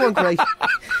 You're doing great.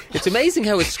 It's amazing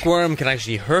how a squirm can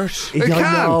actually hurt. It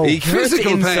can.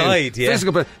 Physical inside, pain. Yeah.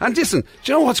 Physical pain. And listen,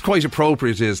 do you know what's quite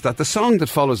appropriate is that the song that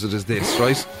follows it is this,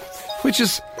 right? Which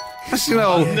is,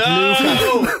 no.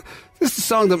 This is the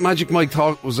song that Magic Mike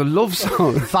thought was a love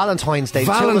song. Valentine's Day.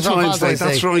 Valentine's Day,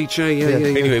 that's right, yeah.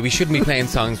 Anyway, we shouldn't be playing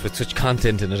songs with such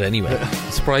content in it anyway.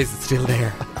 I'm surprised it's still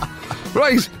there.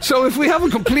 Right, so if we haven't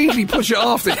completely put you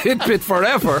off the hit bit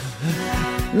forever,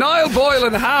 Niall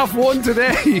Boylan 1/2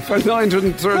 today for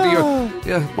 930.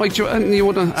 Yeah, Mike, you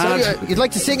want to add? You'd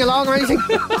like to sing along or anything?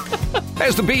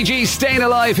 There's the Bee Gees staying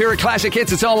alive here at Classic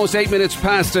Hits. It's almost 11 minutes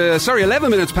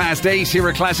past 8 here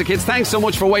at Classic Hits. Thanks so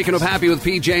much for waking up happy with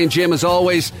PJ and Jim as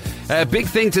always. Big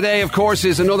thing today, of course,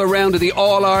 is another round of the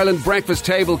All-Ireland Breakfast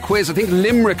Table Quiz. I think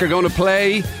Limerick are going to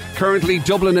play. Currently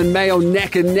Dublin and Mayo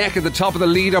neck and neck at the top of the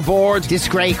leaderboard. This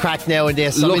great crack now in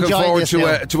this. Looking forward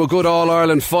to a good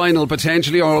All-Ireland final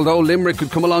potentially, although Limerick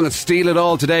could come along and steal it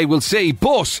all today. We'll see.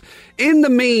 But in the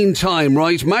meantime,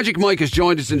 right, Magic Mike has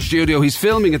joined us in studio. He's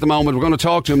filming at the moment. We're going to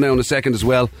talk to him now in a second as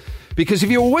well. Because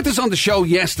if you were with us on the show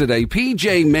yesterday,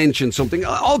 PJ mentioned something,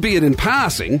 albeit in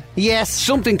passing. Yes.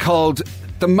 Something called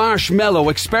the Marshmallow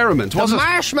Experiment, was it?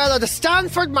 The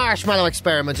Stanford Marshmallow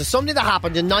Experiment is something that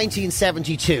happened in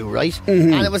 1972, right?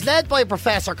 Mm-hmm. And it was led by a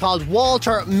professor called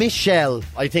Walter Mischel,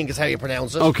 I think is how you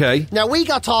pronounce it. Okay. Now, we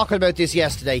got talking about this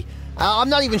yesterday. I'm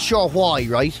not even sure why,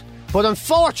 right? But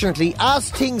unfortunately, as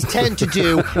things tend to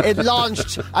do, it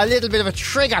launched a little bit of a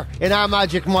trigger in our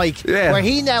Magic Mike, where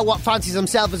he now fancies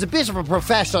himself as a bit of a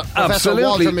professor, Professor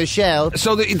Walter Mischel.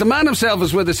 So the man himself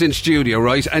is with us in studio,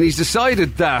 right? And he's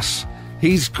decided that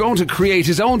he's going to create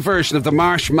his own version of the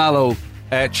Marshmallow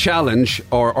challenge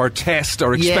or test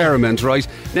or experiment, right?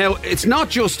 Now, it's not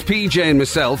just PJ and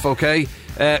myself, okay?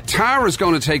 Tara's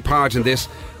going to take part in this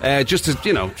just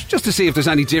to see if there's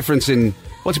any difference in...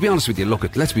 Well, to be honest with you,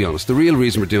 let's be honest. The real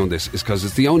reason we're doing this is because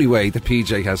it's the only way that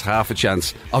PJ has half a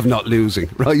chance of not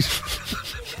losing, right?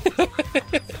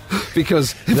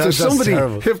 Because if there's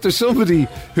somebody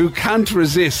who can't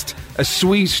resist a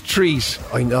sweet treat.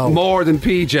 I know. More than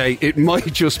PJ, it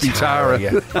might just be Tara.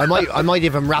 Yeah. I might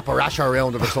even wrap a rasher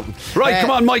around it or something. Right,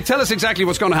 come on, Mike, tell us exactly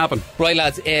what's going to happen. Right,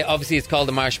 lads, obviously it's called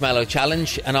the Marshmallow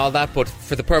Challenge and all that, but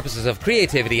for the purposes of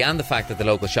creativity and the fact that the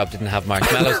local shop didn't have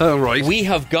marshmallows, right. we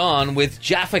have gone with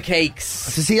Jaffa Cakes.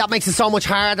 So see, that makes it so much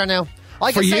harder now.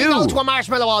 I can say no to a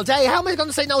marshmallow all day. How am I going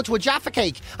to say no to a Jaffa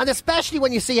Cake? And especially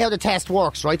when you see how the test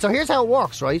works, right? So here's how it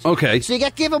works, right? Okay. So you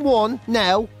get given one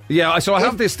now. Yeah, so I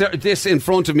have this in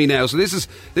front of me now. So this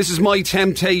is my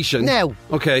temptation. Now.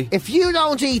 Okay. If you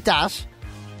don't eat that,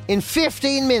 in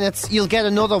 15 minutes, you'll get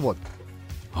another one.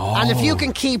 Oh. And if you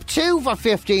can keep 2 for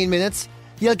 15 minutes,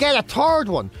 you'll get a third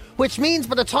one. Which means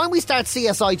by the time we start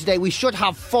CSI today, we should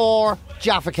have 4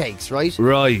 Jaffa Cakes, right?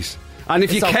 Right. And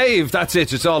if you cave, that's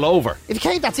it. It's all over. If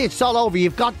you cave, that's it. It's all over. You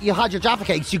had your Jaffa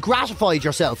Cakes. You gratified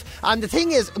yourself. And the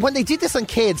thing is, when they did this on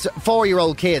kids,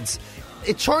 4-year-old kids,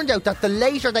 it turned out that the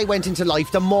later they went into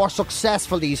life, the more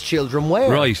successful these children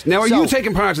were. Right. Now, are you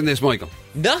taking part in this, Michael?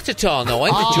 Not at all, no.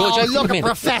 I'm the judge. Oh, look at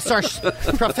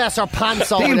Professor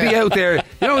Pants over He'll there. be out there.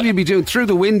 You know what he'll be doing? Through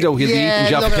the window, he'll be eating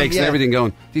Jaffa Cakes and everything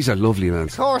going, these are lovely, man.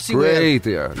 Of course he Great,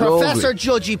 will. they are. Professor Lovely.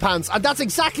 Judgy Pants. And that's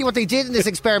exactly what they did in this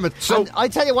experiment. So, and I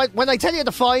tell you what, when I tell you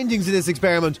the findings of this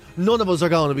experiment, none of us are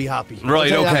going to be happy.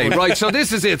 Right, okay, right. So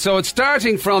this is it. So it's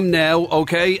starting from now,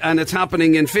 okay, and it's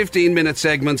happening in 15-minute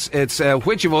segments. It's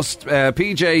which of us,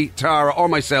 PJ, Tara, or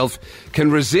myself,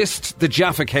 can resist the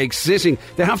Jaffa Cakes sitting.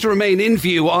 They have to remain in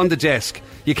view on the desk.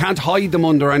 You can't hide them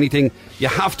under anything. You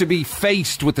have to be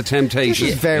faced with the temptation.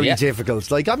 This is very difficult.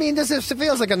 Like, I mean, it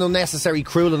feels like an unnecessary,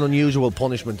 cruel and unusual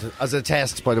punishment as a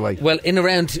test, by the way. Well, in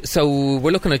around, so we're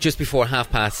looking at just before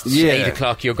 8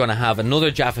 o'clock, you're going to have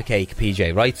another Jaffa Cake,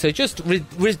 PJ, right? So just,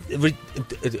 what's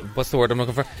the word I'm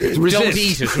looking for? Resist. Don't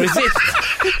eat it. Resist.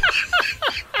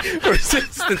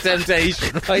 Resist the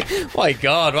temptation, right? My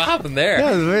God, what happened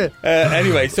there?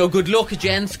 Anyway, so good luck,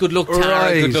 gents. Good luck, Tara.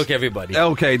 Right. Good luck, everybody.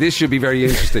 Okay, this should be very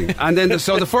interesting. And then,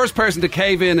 so the first person to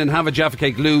cave in and have a Jaffa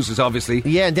Cake loses, obviously.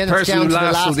 Yeah, and then it's person down who to the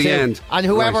lasts last till the two. end. And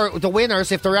whoever, the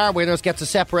winners, if there are winners, get to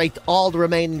separate all the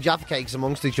remaining Jaffa Cakes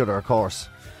amongst each other, of course.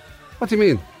 What do you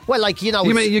mean? Well, like, you know...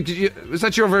 You mean, is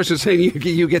that your version of saying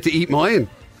you get to eat mine?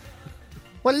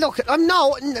 Well, look,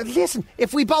 listen.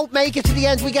 If we both make it to the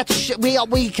end, we get to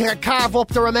we can carve up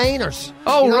the remainers.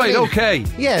 Oh, you know right, what I mean? okay.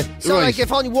 Yeah. So, Right. like,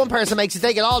 if only one person makes it,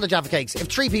 they get all the Jaffa Cakes. If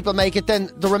 3 people make it, then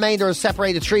the remainder is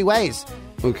separated 3 ways.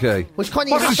 Okay. Which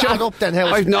kind of you have to add up then.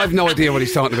 I've no idea what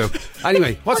he's talking about.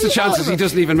 Anyway, what's the chances he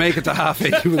doesn't even make it to half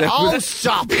 8? Oh,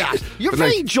 stop that! You're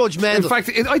very judgmental. In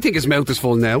fact, I think his mouth is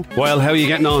full now. Well, how are you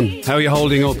getting on? How are you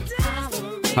holding up?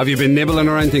 Have you been nibbling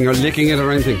or anything, or licking it or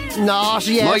anything? Not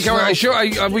yet.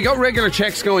 Mike, we got regular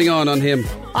checks going on him.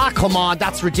 Ah, come on,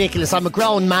 that's ridiculous. I'm a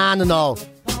grown man and all.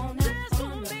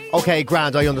 Okay,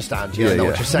 grand, I understand. Yeah, I know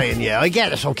what you're saying. Yeah, I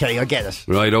get it. Okay, I get it.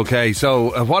 Right, okay.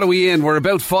 So, what are we in? We're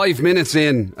about 5 minutes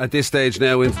in at this stage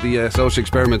now into the social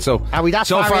experiment. So, are we that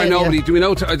so far in, nobody. yeah? Do we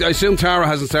know? I assume Tara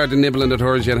hasn't started nibbling at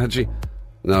hers yet, had she?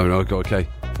 No, okay.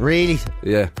 Really?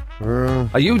 Yeah.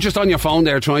 Are you just on your phone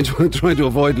there trying to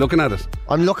avoid looking at it?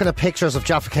 I'm looking at pictures of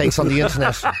Jaffa Cakes on the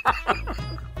internet.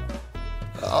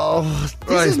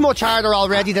 This is much harder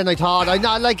already than I thought. I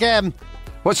not like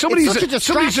Well, somebody's just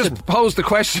posed the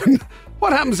question: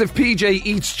 what happens if PJ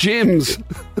eats Jim's?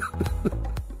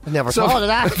 I never thought of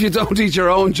that. If you don't eat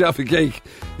your own Jaffa Cake,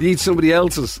 you eat somebody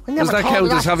else's. Does that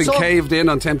count as having caved in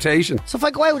on temptation? So if I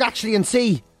go out actually and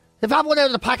see. If I have one out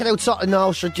of the packet outside,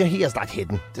 no, sure, he has that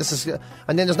hidden.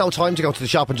 And then there's no time to go to the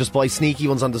shop and just buy sneaky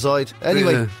ones on the side.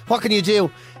 Anyway, What can you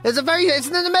do? It's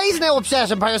an amazing how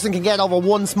upset a person can get over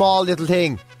one small little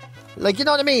thing. Like, you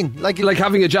know what I mean? Like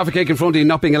having a Jaffa Cake in front of you and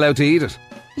not being allowed to eat it.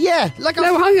 Yeah, Now,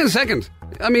 hang on a second.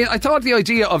 I mean, I thought the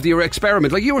idea of the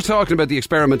experiment, like you were talking about the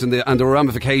experiment and the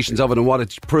ramifications of it and what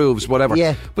it proves, whatever.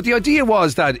 Yeah. But the idea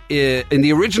was that in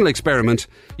the original experiment,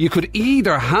 you could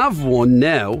either have one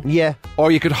now,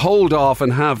 or you could hold off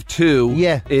and have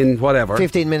 2 in whatever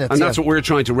 15 minutes, and that's what we're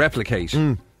trying to replicate.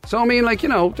 So I mean, like,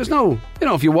 there's no,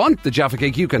 if you want the Jaffa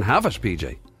Cake, you can have it,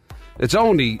 PJ. It's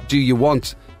only, do you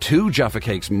want 2 Jaffa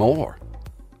Cakes more,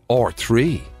 or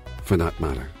 3, for that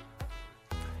matter?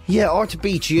 Yeah, or to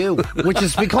beat you, which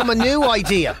has become a new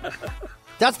idea.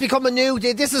 That's become a new...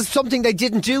 This is something they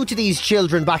didn't do to these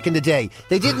children back in the day.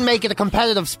 They didn't make it a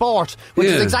competitive sport, which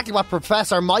is exactly what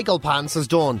Professor Michael Pants has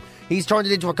done. He's turned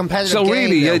it into a competitive game. So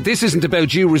really, this isn't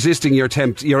about you resisting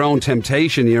your own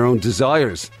temptation, your own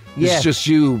desires. It's just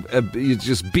you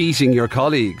just beating your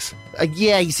colleagues.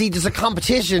 Yeah, you see, there's a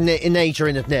competition in nature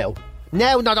in it now.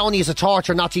 Now, not only is it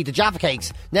torture not to eat the Jaffa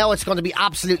Cakes, now it's going to be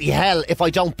absolutely hell if I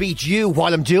don't beat you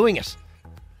while I'm doing it.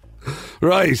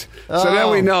 Right. So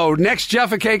now we know. Next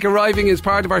Jaffa Cake arriving is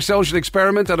part of our social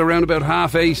experiment at around about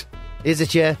 8:30. Is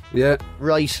it, yeah? Yeah.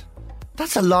 Right.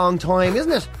 That's a long time,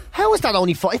 isn't it? How is that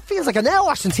only 4? It feels like an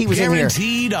hour since he was in here.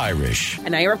 Guaranteed Irish.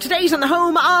 And now you're up to date on the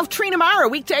home of Trina Mara,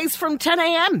 weekdays from 10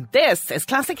 a.m. This is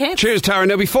Classic Hits. Cheers, Tara.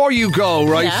 Now, before you go,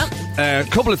 right, a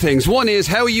couple of things. One is,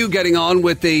 how are you getting on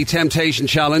with the Temptation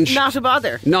Challenge? Not a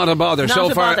bother. Not a bother. Not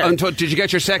so a far, bother. did you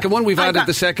get your second one? We've added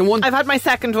the second one. I've had my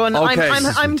second one. Okay.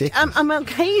 I'm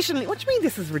occasionally... What do you mean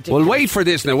this is ridiculous? Well, wait for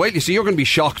this now. Wait, you see, you're going to be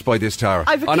shocked by this, Tara.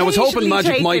 I've And I was hoping occasionally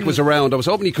Magic Mike taken- was around. I was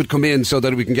hoping he could come in so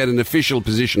that we can get an official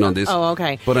position on this. Oh,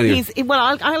 okay. But anyway.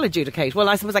 I'll adjudicate. Well,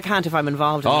 I suppose I can't if I'm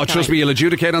involved. Oh, trust me, you'll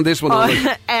adjudicate on this one.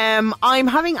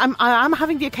 I'm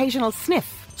having the occasional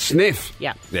sniff. Sniff.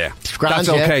 Yeah. Yeah. Grand, That's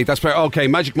yeah. okay. That's okay.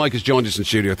 Magic Mike has joined us in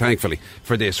studio, thankfully,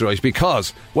 for this, right?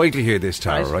 Because, wait till you hear this,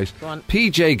 Tara, right? Go on.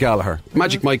 PJ Gallagher.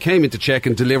 Magic Mike came in to check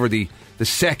and deliver the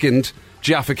second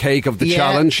Jaffa Cake of the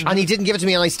challenge. And he didn't give it to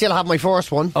me, and I still have my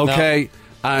first one. Okay.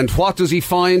 And what does he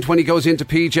find when he goes into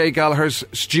PJ Gallagher's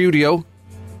studio?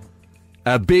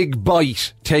 A big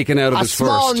bite taken out of his first. A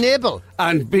small nibble.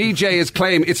 And PJ is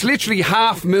claiming it's literally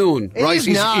half moon, It right? is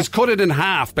not. He's cut it in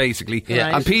half, basically.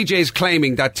 Yeah. And PJ is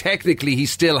claiming that technically he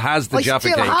still has the I Jaffa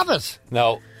still Cake. have it.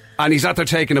 No. And he's out there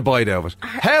taking a bite out of it.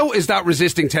 How is that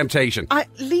resisting temptation?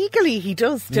 Legally, he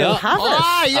does still No. have it.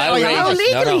 Ah, yeah, Outrageous. I have No, it.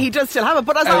 legally No. he does still have it.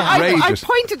 But as I Outrageous.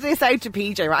 pointed this out to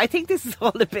PJ, right? I think this is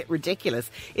all a bit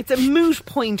ridiculous. It's a moot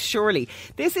point, surely.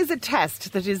 This is a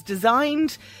test that is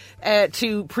designed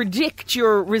to predict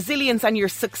your resilience and your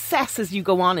success as you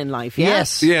go on in life. Yeah?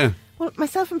 Yes. Yeah. Well,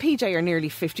 myself and PJ are nearly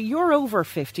 50. You're over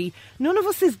 50. None of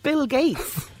us is Bill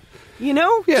Gates. You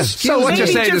know? Yeah. So what you're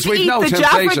Maybe saying is just we've eat no the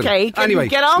temptation. Jaffa Cake and Anyway,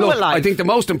 get on look, with life. I think the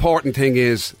most important thing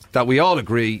is that we all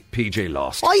agree PJ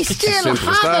lost. I It's as still simple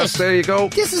as have that. it. There you go.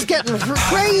 This is getting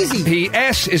crazy. He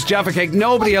ate his Jaffa Cake.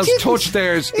 Nobody I else didn't. touched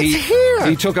theirs. It's here.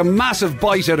 He took a massive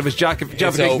bite out of his Jaffa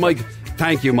Cake. over. Mike,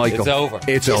 thank you, Michael. It's over.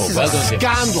 It's This over. is Well a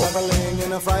done,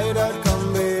 Jim. scandal.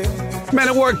 Men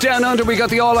at work down under, we got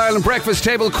the All-Ireland Breakfast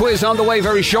Table Quiz on the way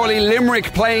very shortly.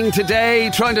 Limerick playing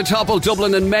today, trying to topple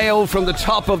Dublin and Mayo from the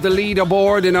top of the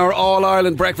leaderboard in our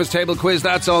All-Ireland Breakfast Table Quiz.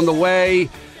 That's on the way.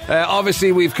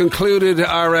 Obviously, we've concluded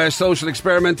our social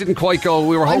experiment. Didn't quite go.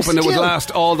 We were hoping it would still- last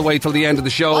all the way till the end of the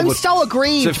show. I'm but so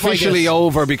aggrieved It's officially by this.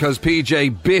 over because PJ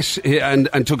bit and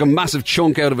took a massive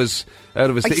chunk out of his. I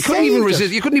He couldn't even saved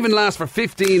resist. it. You couldn't even last for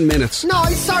 15 minutes. No,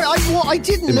 I'm sorry. I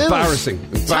didn't lose. Embarrassing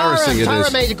it Tara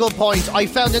is. made a good point. I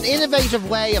found an innovative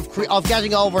way of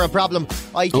getting over a problem.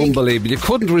 I think Unbelievable. You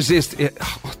couldn't resist it.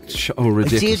 Oh, I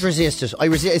ridiculous. did resist it.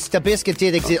 It's the biscuit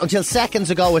did exist until seconds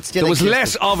ago. It still There was existed.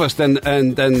 less of it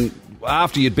than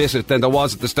after you'd bit it than there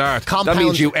was at the start. That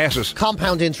means you ate it.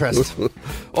 Compound interest.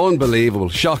 Unbelievable.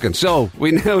 Shocking. So,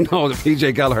 we now know that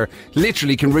PJ Gallagher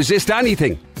literally can resist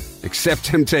anything except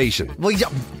temptation. Well,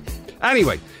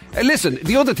 Anyway, listen,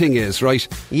 the other thing is, right?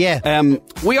 Yeah.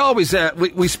 We always,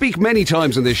 we speak many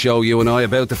times on this show, you and I,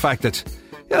 about the fact that,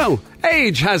 you know,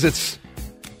 age has its...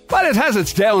 Well, it has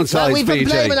its downsides, Well, we've been PJ.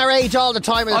 blaming our age all the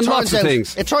time, and On it lots turns of out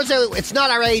things. it turns out it's not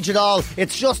our age at all.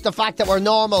 It's just the fact that we're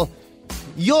normal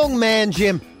young men,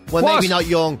 Jim. Well, What? maybe not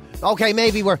young. Okay,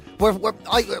 maybe we're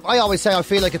I always say I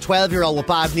feel like a 12-year-old with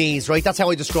bad knees, right? That's how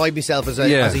I describe myself as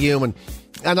a human.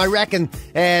 And I reckon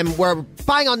we're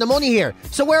bang on the money here.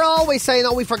 So we're always saying,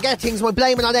 we forget things, we're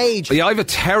blaming on age. Yeah, I have a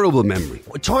terrible memory.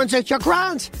 It turns out you're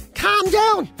grand. Calm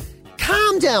down.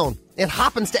 Calm down. It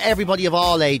happens to everybody of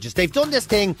all ages. They've done this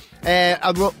thing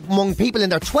among people in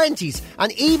their 20s,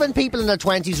 and even people in their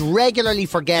 20s regularly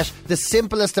forget the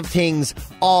simplest of things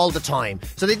all the time.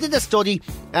 So they did a study,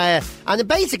 and it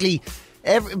basically...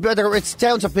 whether it's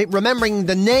down to remembering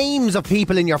the names of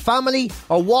people in your family,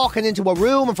 or walking into a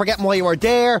room and forgetting why you were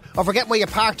there, or forgetting where you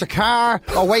parked your car,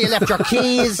 or where you left your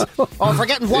keys, or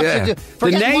forgetting what Yeah. you do, The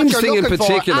forgetting names what thing you're in looking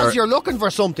particular for as you're looking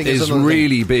for something is another thing.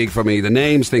 really big for me. The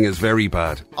names thing is very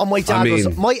bad. Oh, my dad I was...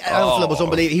 mean, My uncle was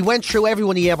unbelievable. He went through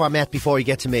everyone he ever met before he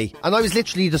get to me. And I was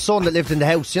literally the son that lived in the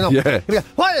house, you know. Yeah. He'd be like,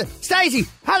 what? Stacey,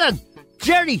 Helen,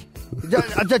 Jerry,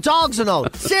 the dogs and all.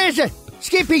 Stacey,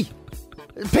 Skippy,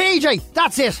 PJ,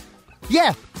 that's it.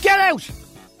 Yeah, get out.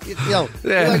 You know,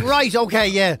 Yeah. you're like, right, okay,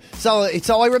 yeah. So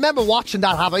I remember watching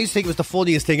that happen. I used to think it was the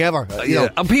funniest thing ever. You know.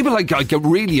 And people get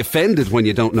really offended when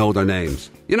you don't know their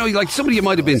names. You know, like somebody you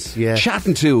might have been Yeah.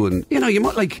 chatting to, and you know, you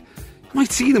might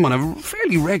see them on a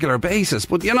fairly regular basis,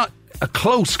 but you're not. a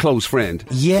close friend.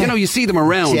 Yeah. You know, you see them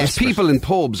around. There's Desperate. people in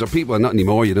pubs or people, not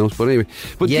anymore, you know, but anyway.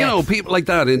 But, you Yeah. know, people like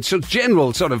that in so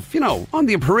general sort of, you know, on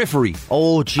the periphery.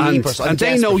 Oh, jeepers. And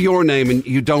they know your name and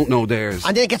you don't know theirs.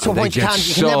 And then it gets to a And they point you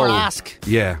get can never ask.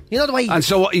 Yeah. You know the way... And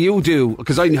so what you do,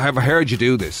 because I have heard you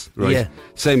do this, right? Yeah.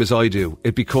 Same as I do.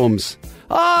 It becomes,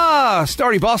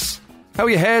 Story boss, how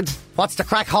you head? What's the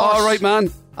crack, horse? All right,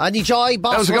 man. Any joy,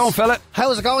 boss? How's it going, fella?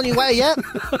 How's it going, you way, yeah?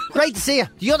 Great to see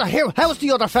you. How's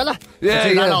the other fella? Yeah, I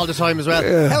do that yeah. all the time as well.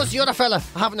 Yeah. How's the other fella?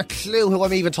 I haven't a clue who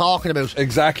I'm even talking about.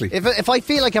 Exactly. If I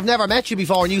feel like I've never met you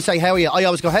before and you say, how are you? I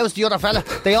always go, how's the other fella?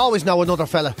 They always know another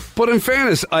fella. But in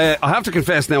fairness, I have to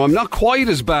confess now, I'm not quite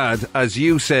as bad as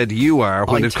you said you are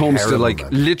when I'm it comes to terrible, like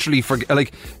man. literally forget.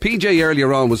 Like PJ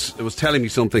earlier on was telling me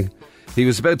something. He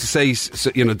was about to say,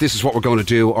 you know, this is what we're going to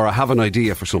do, or I have an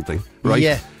idea for something, right?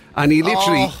 Yeah. And he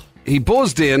literally Oh. he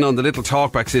buzzed in on the little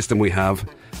talkback system we have,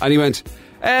 and he went,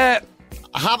 I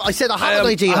have an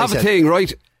idea. I have a said. thing,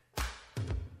 right?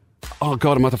 Oh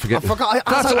God, I'm about to forget. I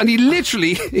forgot. And he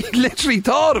literally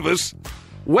thought of it,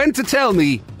 went to tell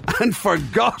me, and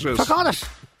forgot it. Forgot it.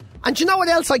 And do you know what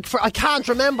else? I can't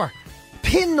remember.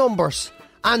 PIN numbers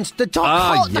and the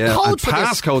code and for this.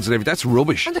 passcodes and everything. That's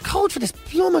rubbish. And the code for this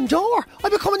blooming door. I've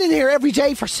been coming in here every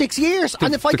day for 6 years.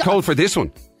 And if I the code for this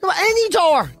one. No, any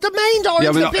door, the main door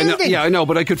into the building. I know,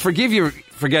 but I could forgive you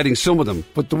forgetting some of them.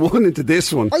 But the one into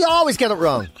this one, I always get it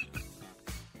wrong.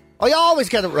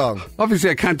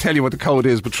 obviously I can't tell you what the code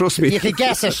is, but trust me. You could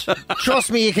guess it.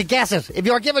 Trust me, you could guess it. If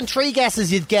you were given 3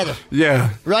 guesses, you'd get it.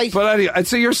 Yeah. Right. But anyway, and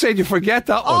so you're saying you forget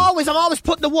that one? I'm always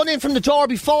putting the one in from the door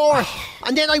before.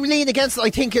 And then I lean against it.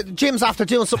 I think Jim's after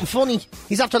doing something funny.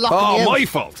 He's after locking me out. My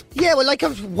fault. Yeah, well,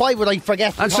 why would I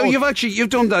forget? And so you've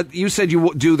done that. You said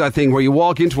you do that thing where you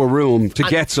walk into a room to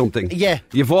get something. Yeah.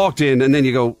 You've walked in and then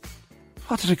you go,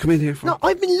 what did I come in here for? No,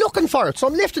 I've been looking for it. So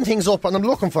I'm lifting things up and I'm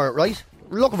looking for it, right?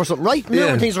 Looking for something, right? Moving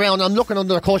Yeah. things around. I'm looking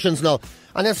under the cushions now.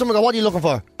 And then someone go, what are you looking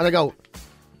for? And I go,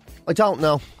 I don't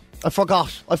know. I forgot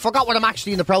what I'm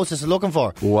actually in the process of looking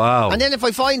for. Wow. And then if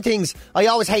I find things, I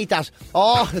always hate that.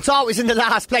 Oh, it's always in the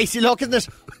last place you look, isn't it?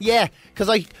 Yeah, because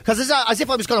it's as if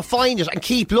I was going to find it and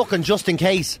keep looking just in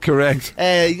case. Correct.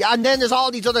 And then there's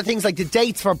all these other things like the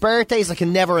dates for birthdays. I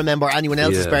can never remember anyone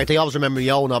else's Yeah. birthday. I always remember my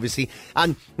own, obviously.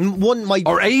 And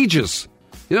Or ages.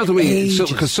 You know what I mean?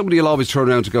 Ages. Because somebody will always turn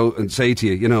around to go and say to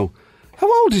you, you know, how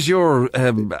old is your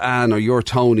Anne or your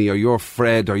Tony or your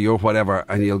Fred or your whatever?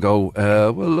 And you'll go,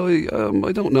 I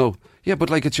don't know. Yeah,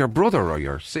 but like it's your brother or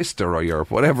your sister or your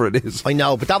whatever it is. I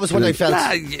know, but that was when I felt...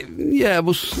 Not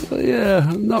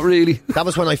really. That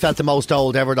was when I felt the most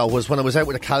old ever, though, was when I was out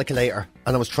with a calculator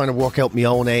and I was trying to work out my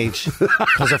own age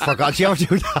because I forgot. Do you ever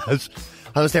do that?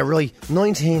 I was there, right,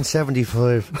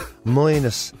 1975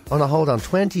 minus... Oh, no, hold on,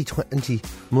 2020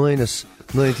 minus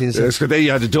 1975. So there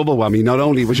you had a double whammy. Not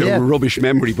only was your rubbish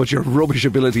memory, but your rubbish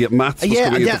ability at maths was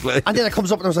coming into play. And then it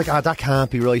comes up and I was like, that can't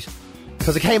be right.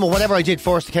 Because it came up, whatever I did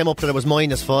first, it came up that it was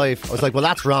 -5. I was like, well,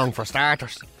 that's wrong for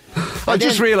starters. I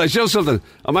just realised, you know something?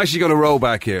 I'm actually going to row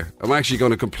back here. I'm actually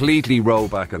going to completely row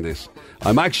back on this.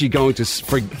 I'm actually going to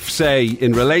say,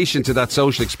 in relation to that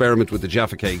social experiment with the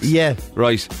Jaffa Cakes. Yeah.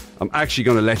 Right, I'm actually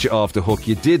going to let you off the hook.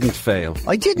 You didn't fail.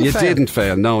 I didn't fail. You didn't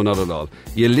fail. No, not at all.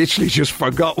 You literally just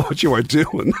forgot what you were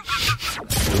doing.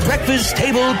 Breakfast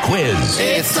Table Quiz.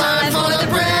 It's time for the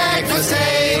breakfast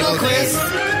table quiz.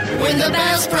 Win the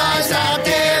best prize out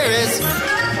there is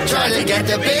trying to get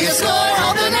the biggest score.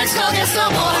 Hope the next call gets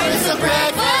some more. It's the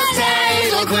breakfast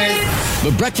table quiz.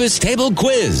 The Breakfast Table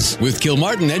Quiz with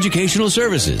Kilmartin Educational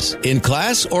Services. In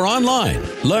class or online.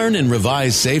 Learn and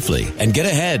revise safely and get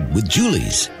ahead with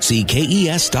Julie's. See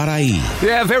KES.ie.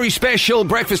 Yeah, very special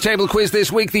breakfast table quiz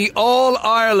this week. The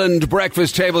All-Ireland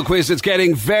breakfast table quiz. It's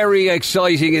getting very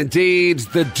exciting indeed.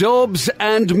 The Dubs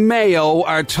and Mayo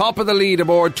are top of the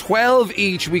leaderboard, 12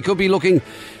 each. We could be looking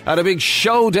at a big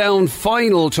showdown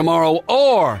final tomorrow.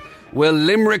 Or will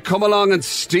Limerick come along and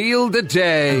steal the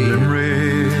day?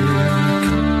 Limerick,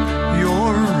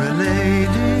 you're a lady.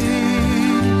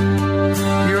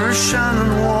 You're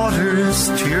Shannon Waters,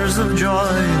 tears of joy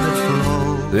that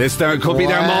flow. This could be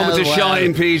their moment to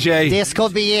shine, PJ. This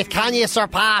could be it. Can you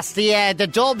surpass the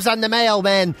Dubs and the Mayo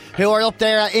men who are up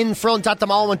there in front at the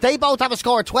moment? They both have a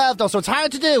score of 12 though, so it's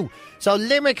hard to do. So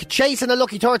Limerick chasing a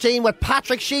lucky 13 with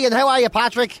Patrick Sheehan. How are you,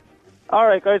 Patrick? All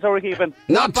right, guys, how are we keeping?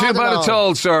 Not too bad at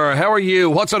all, sir. How are you?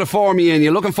 What sort of form are you in?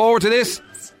 You looking forward to this?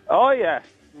 Oh, yeah.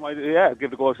 Yeah,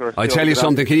 give it a go, sir. I tell you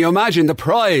something, can you imagine the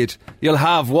pride you'll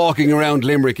have walking around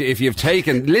Limerick if you've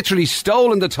literally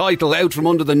stolen the title out from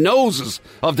under the noses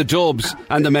of the Dubs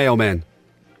and the Mayo men?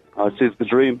 Oh, it's the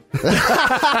dream.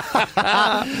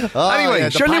 Anyway,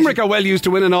 sure, Limerick are well used to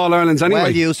winning All-Irelands anyway.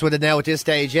 Well used with it now at this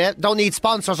stage, yeah. Don't need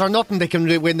sponsors or nothing, they can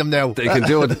win them now. They can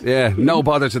do it, yeah. No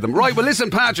bother to them. Right, well,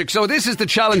 listen, Patrick, so this is the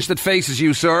challenge that faces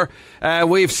you, sir.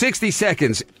 We have 60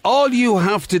 seconds. All you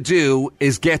have to do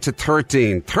is get to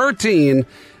 13. 13,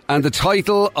 and the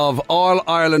title of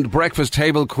All-Ireland Breakfast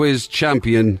Table Quiz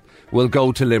Champion will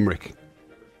go to Limerick.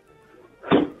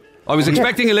 I was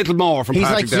expecting a little more from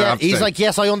Patrick there. He's like,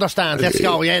 yes, I understand. Let's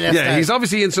go. Yeah, let's he's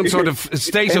obviously in some sort of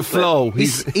state of flow.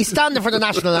 He's standing for the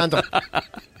national anthem.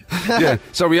 Yeah,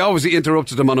 so we obviously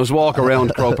interrupted him on his walk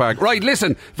around Croke Park. Right,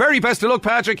 listen, very best of luck,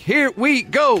 Patrick. Here we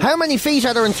go. How many feet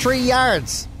are there in 3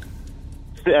 yards?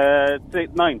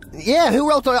 9. Yeah, who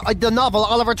wrote the novel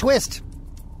Oliver Twist?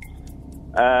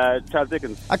 Charles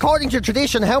Dickens. According to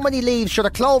tradition, how many leaves should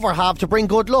a clover have to bring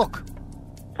good luck?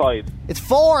 5. It's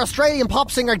 4. Australian pop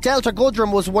singer Delta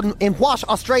Goodrem was one in what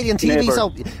Australian TV? Neighbours.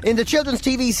 So, in the children's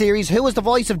TV series, who was the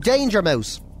voice of Danger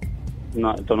Mouse?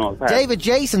 No, don't know. David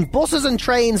Jason. Buses and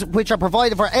trains which are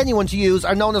provided for anyone to use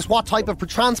are known as what type of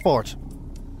transport?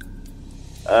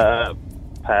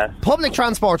 Pass. Public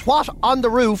transport. What on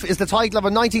the Roof is the title of a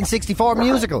 1964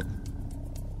 musical?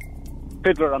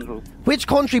 Fiddler on the Roof. Which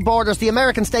country borders the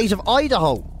American state of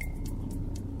Idaho?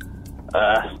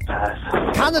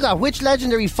 Pass. Canada. Which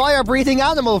legendary fire-breathing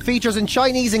animal features in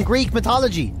Chinese and Greek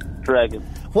mythology? Dragon.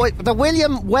 The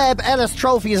William Webb Ellis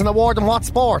Trophy is an award in what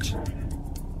sport?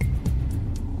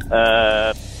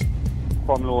 Formula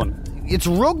 1. It's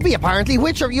rugby, apparently.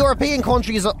 Which European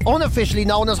country is unofficially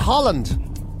known as Holland?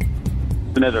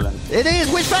 The Netherlands. It is.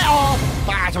 Which...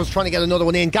 I was trying to get another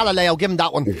one in. Galileo, give him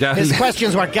that one. His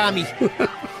questions were gammy.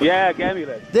 Yeah, gammy,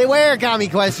 lad. They were gammy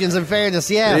questions, in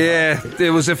fairness, yeah. Yeah,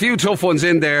 there was a few tough ones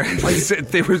in there. They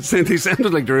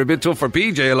sounded like they were a bit tough for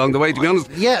PJ along the way, to be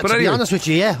honest. Yeah, but to anyway. be honest with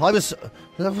you, yeah. I was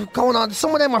going on.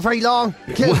 Some of them were very long.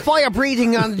 Fire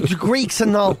breathing and Greeks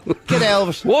and all. Get out of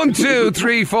it. 1, 2,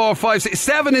 3, 4, 5, 6,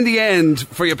 7 in the end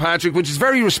for you, Patrick, which is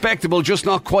very respectable, just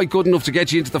not quite good enough to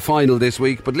get you into the final this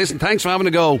week. But listen, thanks for having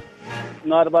a go.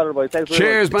 Not a bother, boy. Thanks very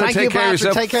Cheers, much. man. Take care of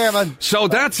yourself. Take care, man. So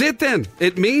that's it then.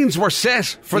 It means we're set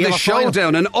for You the have a final?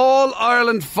 showdown, an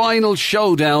All-Ireland final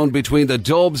showdown between the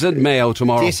Dubs and Mayo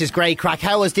tomorrow. This is great crack.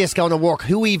 How is this going to work?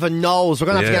 Who even knows? We're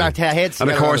going to have to get our heads And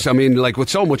together. of course, I mean, like with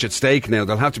so much at stake now,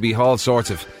 there'll have to be all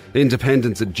sorts of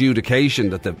independent adjudication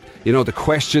that the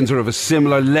questions are of a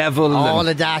similar level. All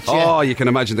of that, yeah. Oh, you can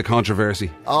imagine the controversy.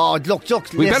 Oh, look. We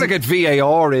listen. better get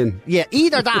VAR in. Yeah,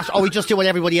 either that or we just do what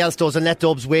everybody else does and let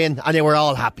Dubs win, and then we're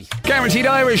all happy. Guaranteed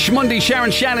Irish, Monday,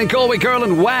 Sharon Shannon, Galway Girl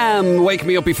and Wham. Wake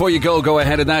me up before you go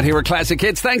ahead of that here at Classic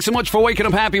Hits. Thanks so much for waking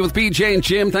up happy with PJ and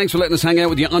Jim. Thanks for letting us hang out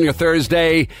with you on your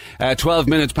Thursday, 12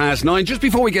 minutes past 9. Just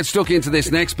before we get stuck into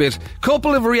this next bit,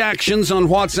 couple of reactions on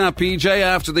WhatsApp, PJ,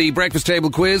 after the breakfast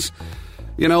table quiz.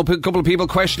 You know, a couple of people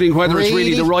questioning whether it's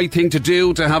really the right thing to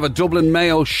do to have a Dublin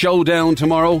Mayo showdown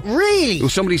tomorrow. Really? There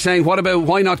was somebody saying,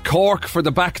 why not Cork for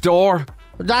the back door?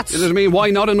 That's... You know what I mean? Why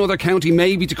not another county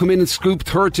maybe to come in and scoop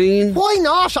 13? Why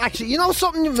not, actually? You know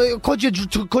something? Could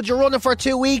you run it for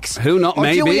 2 weeks? Who not? Or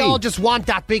Maybe. do we all just want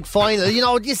that big final? You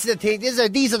know, this is the thing.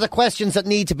 These are the questions that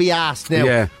need to be asked now.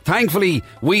 Yeah. Thankfully,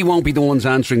 we won't be the ones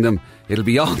answering them. It'll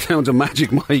be all down to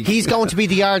Magic Mike. He's going to be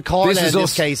the yard caller in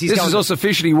this case. This is us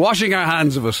officially washing our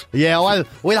hands of it. Yeah, well,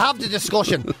 we'll have the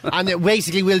discussion, and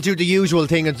basically we'll do the usual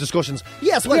thing in discussions.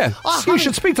 Yes, well, yeah, you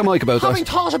should speak to Mike about that. Having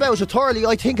thought about it thoroughly,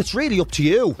 I think it's really up to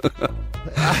you.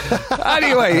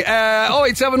 Anyway,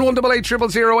 087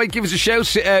 188 0008. Give us a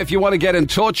shout if you want to get in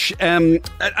touch. And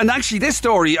actually, this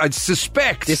story, I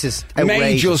suspect, this is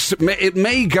outrageous. it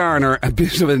may garner a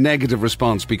bit of a negative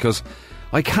response because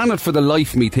I cannot for the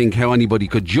life of me think how anybody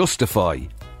could justify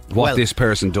what this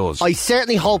person does. I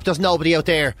certainly hope there's nobody out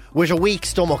there with a weak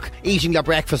stomach eating their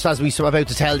breakfast as we're about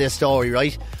to tell this story,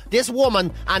 right? This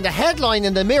woman, and the headline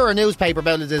in the Mirror newspaper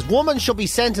about it is, woman should be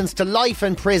sentenced to life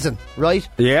in prison, right?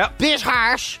 Yeah. Bit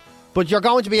harsh, but you're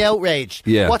going to be outraged.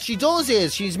 Yeah. What she does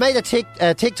is, she's made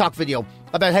a TikTok video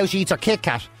about how she eats her Kit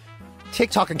Kat.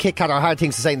 TikTok and Kit Kat are hard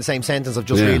things to say in the same sentence, I've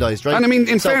just realised, right? And I mean,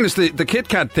 in fairness, the Kit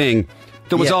Kat thing,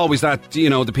 there was always that, you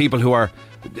know, the people who are,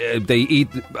 they eat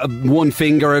one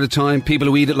finger at a time. People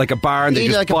who eat it like a bar and they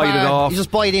just bite it off. You just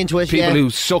bite into it. People who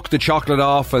suck the chocolate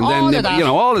off and all then, you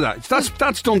know, all of that.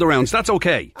 That's done the rounds. That's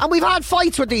okay. And we've had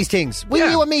fights with these things.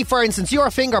 You and me, for instance, you're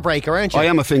a finger breaker, aren't you? I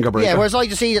am a finger breaker. Yeah, whereas I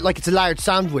just eat it like it's a large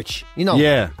sandwich, you know.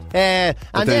 Yeah. And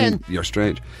then you're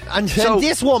strange. And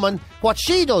this woman, what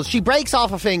she does, she breaks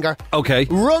off a finger. Okay.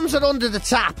 Runs it under the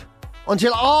tap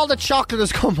until all the chocolate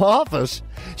has come off it.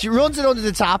 She runs it under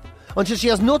the tap. until she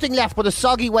has nothing left but a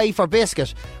soggy wafer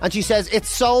biscuit. And she says, it's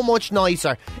so much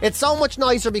nicer. It's so much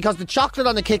nicer because the chocolate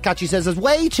on the Kit Kat, she says, is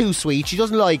way too sweet. She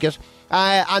doesn't like it.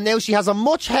 And now she has a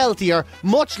much healthier,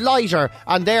 much lighter,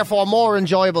 and therefore more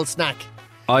enjoyable snack.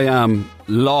 I am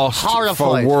lost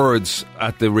Horrified. for words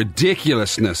at the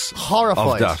ridiculousness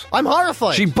Horrified. of that. I'm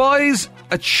horrified. She buys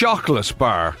a chocolate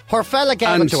bar. Her fella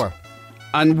gave it to her.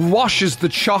 And washes the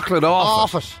chocolate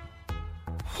off it.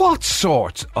 What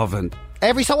sort of an...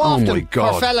 Every so often, my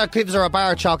God. her fella gives her a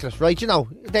bar of chocolate, right? You know,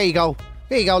 there you go.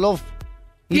 There you go, love.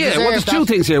 You well, there's deserve two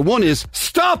that. things here. One is,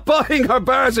 stop buying her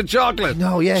bars of chocolate.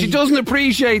 No, yeah. She doesn't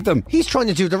appreciate them. He's trying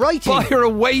to do the right thing. Buy her a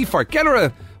wafer. Get her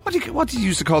a... What did you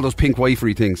used to call those pink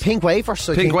wafery things? Pink wafers.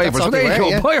 Pink wafers. That's So there you go.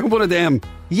 yeah. Buy her one of them.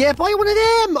 Yeah, buy one of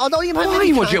them. Although you might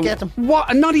would get them. What?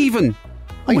 And not even...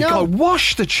 Oh I my know. God,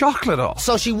 wash the chocolate off.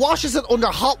 So she washes it under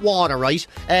hot water, right?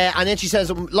 And then she says,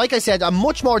 like I said, a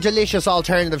much more delicious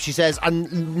alternative, she says,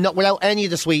 and not without any of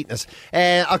the sweetness.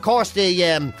 Of course,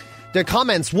 the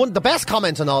comments, the best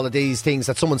comment on all of these things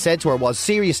that someone said to her was,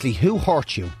 seriously, who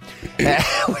hurt you?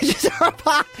 Which is her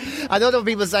back. And other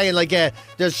people saying, like,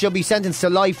 she'll be sentenced to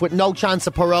life with no chance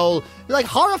of parole. Like,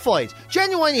 horrified.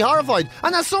 Genuinely horrified.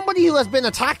 And as somebody who has been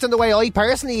attacked in the way I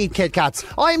personally eat Kit Kats,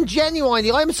 I'm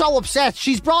so upset.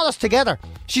 She's brought us together.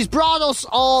 She's brought us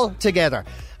all together.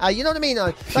 You know what I mean?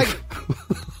 Like,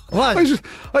 what?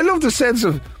 I love the sense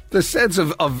of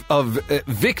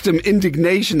victim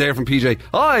indignation there from PJ.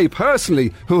 I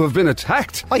personally, who have been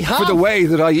attacked for the way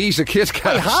that I eat a Kit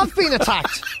Kat. I have been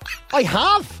attacked. I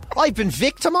have. I've been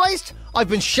victimised. I've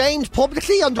been shamed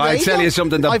publicly on the radio. I tell you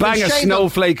something, the bang a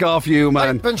snowflake off you,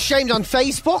 man. I've been shamed on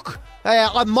Facebook.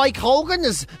 Mike Hogan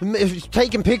is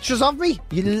taking pictures of me,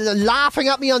 laughing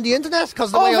at me on the internet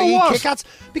because of the way I eat Kit Kats.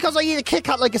 Because I eat a Kit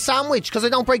Kat like a sandwich, because I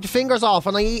don't break the fingers off,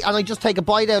 and I just take a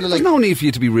bite out of it. There's no need for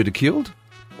you to be ridiculed.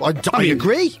 I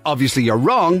agree. Obviously, you're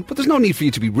wrong, but there's no need for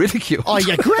you to be ridiculed. I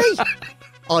agree.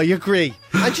 I agree.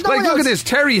 And you know like, what look else? at this.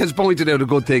 Terry has pointed out a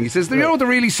good thing. He says, you know what the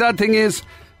really sad thing is?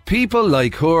 People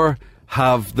like her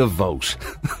have the vote.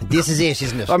 This is it,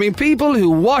 isn't it? I mean, people who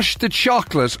wash the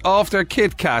chocolate off their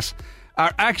Kit Kat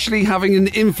are actually having an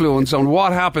influence on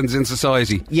what happens in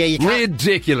society. Yeah, you can't,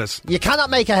 ridiculous. You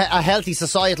cannot make a healthy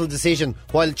societal decision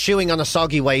while chewing on a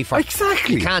soggy wafer.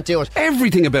 Exactly. You can't do it.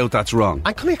 Everything about that's wrong.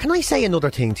 And come here, can I say another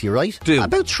thing to you, right? Do.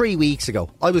 About 3 weeks ago,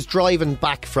 I was driving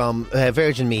back from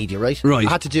Virgin Media, right? Right.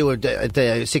 I had to do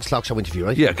the 6 o'clock show interview,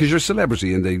 right? Yeah, because you're a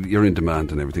celebrity and you're in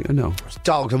demand and everything. I know.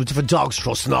 I was for Dogs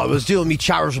Trust and all. I was doing me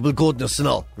charitable goodness and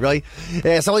all, right?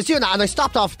 So I was doing that, and I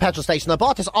stopped off at the petrol station. I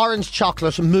bought this orange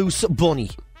chocolate mousse bunny.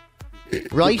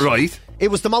 Right? Right. It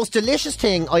was the most delicious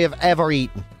thing I have ever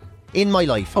eaten in my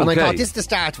life. And I thought, this is the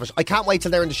start of it. I can't wait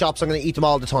till they're in the shops. I'm going to eat them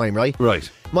all the time, right? Right.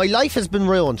 My life has been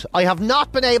ruined. I have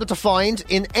not been able to find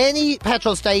in any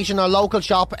petrol station or local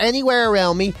shop anywhere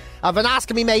around me. I've been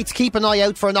asking me mates to keep an eye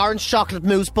out for an orange chocolate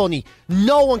mousse bunny.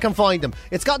 No one can find them.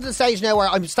 It's gotten to the stage now where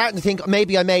I'm starting to think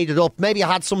maybe I made it up. Maybe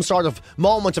I had some sort of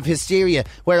moment of hysteria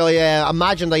where I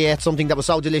imagined I ate something that was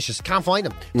so delicious. Can't find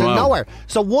them. They're nowhere.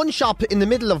 So one shop in the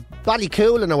middle of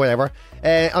Ballycoolan or whatever,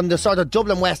 on the sort of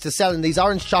Dublin West, is selling these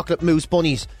orange chocolate mousse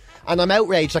bunnies. And I'm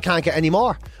outraged I can't get any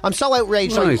more. I'm so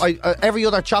outraged. Right. Every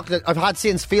other chocolate I've had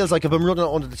since feels like I've been running it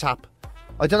under the tap.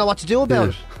 I don't know what to do about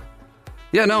it.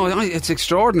 Yeah, no, it's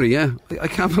extraordinary, yeah. I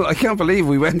can't believe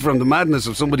we went from the madness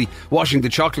of somebody washing the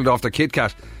chocolate off their Kit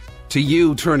Kat to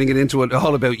you turning it into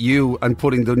all about you and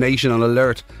putting the nation on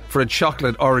alert for a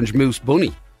chocolate orange mousse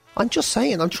bunny. I'm just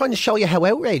saying, I'm trying to show you how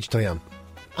outraged I am.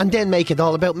 And then make it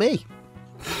all about me.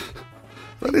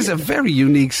 That is a very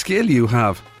unique skill you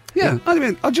have. Yeah, I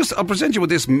mean, I'll present you with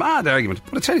this mad argument,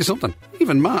 but I'll tell you something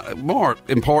even more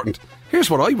important. Here's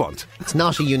what I want. It's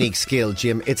not a unique skill,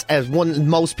 Jim. It's one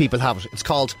most people have it. It's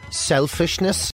called selfishness.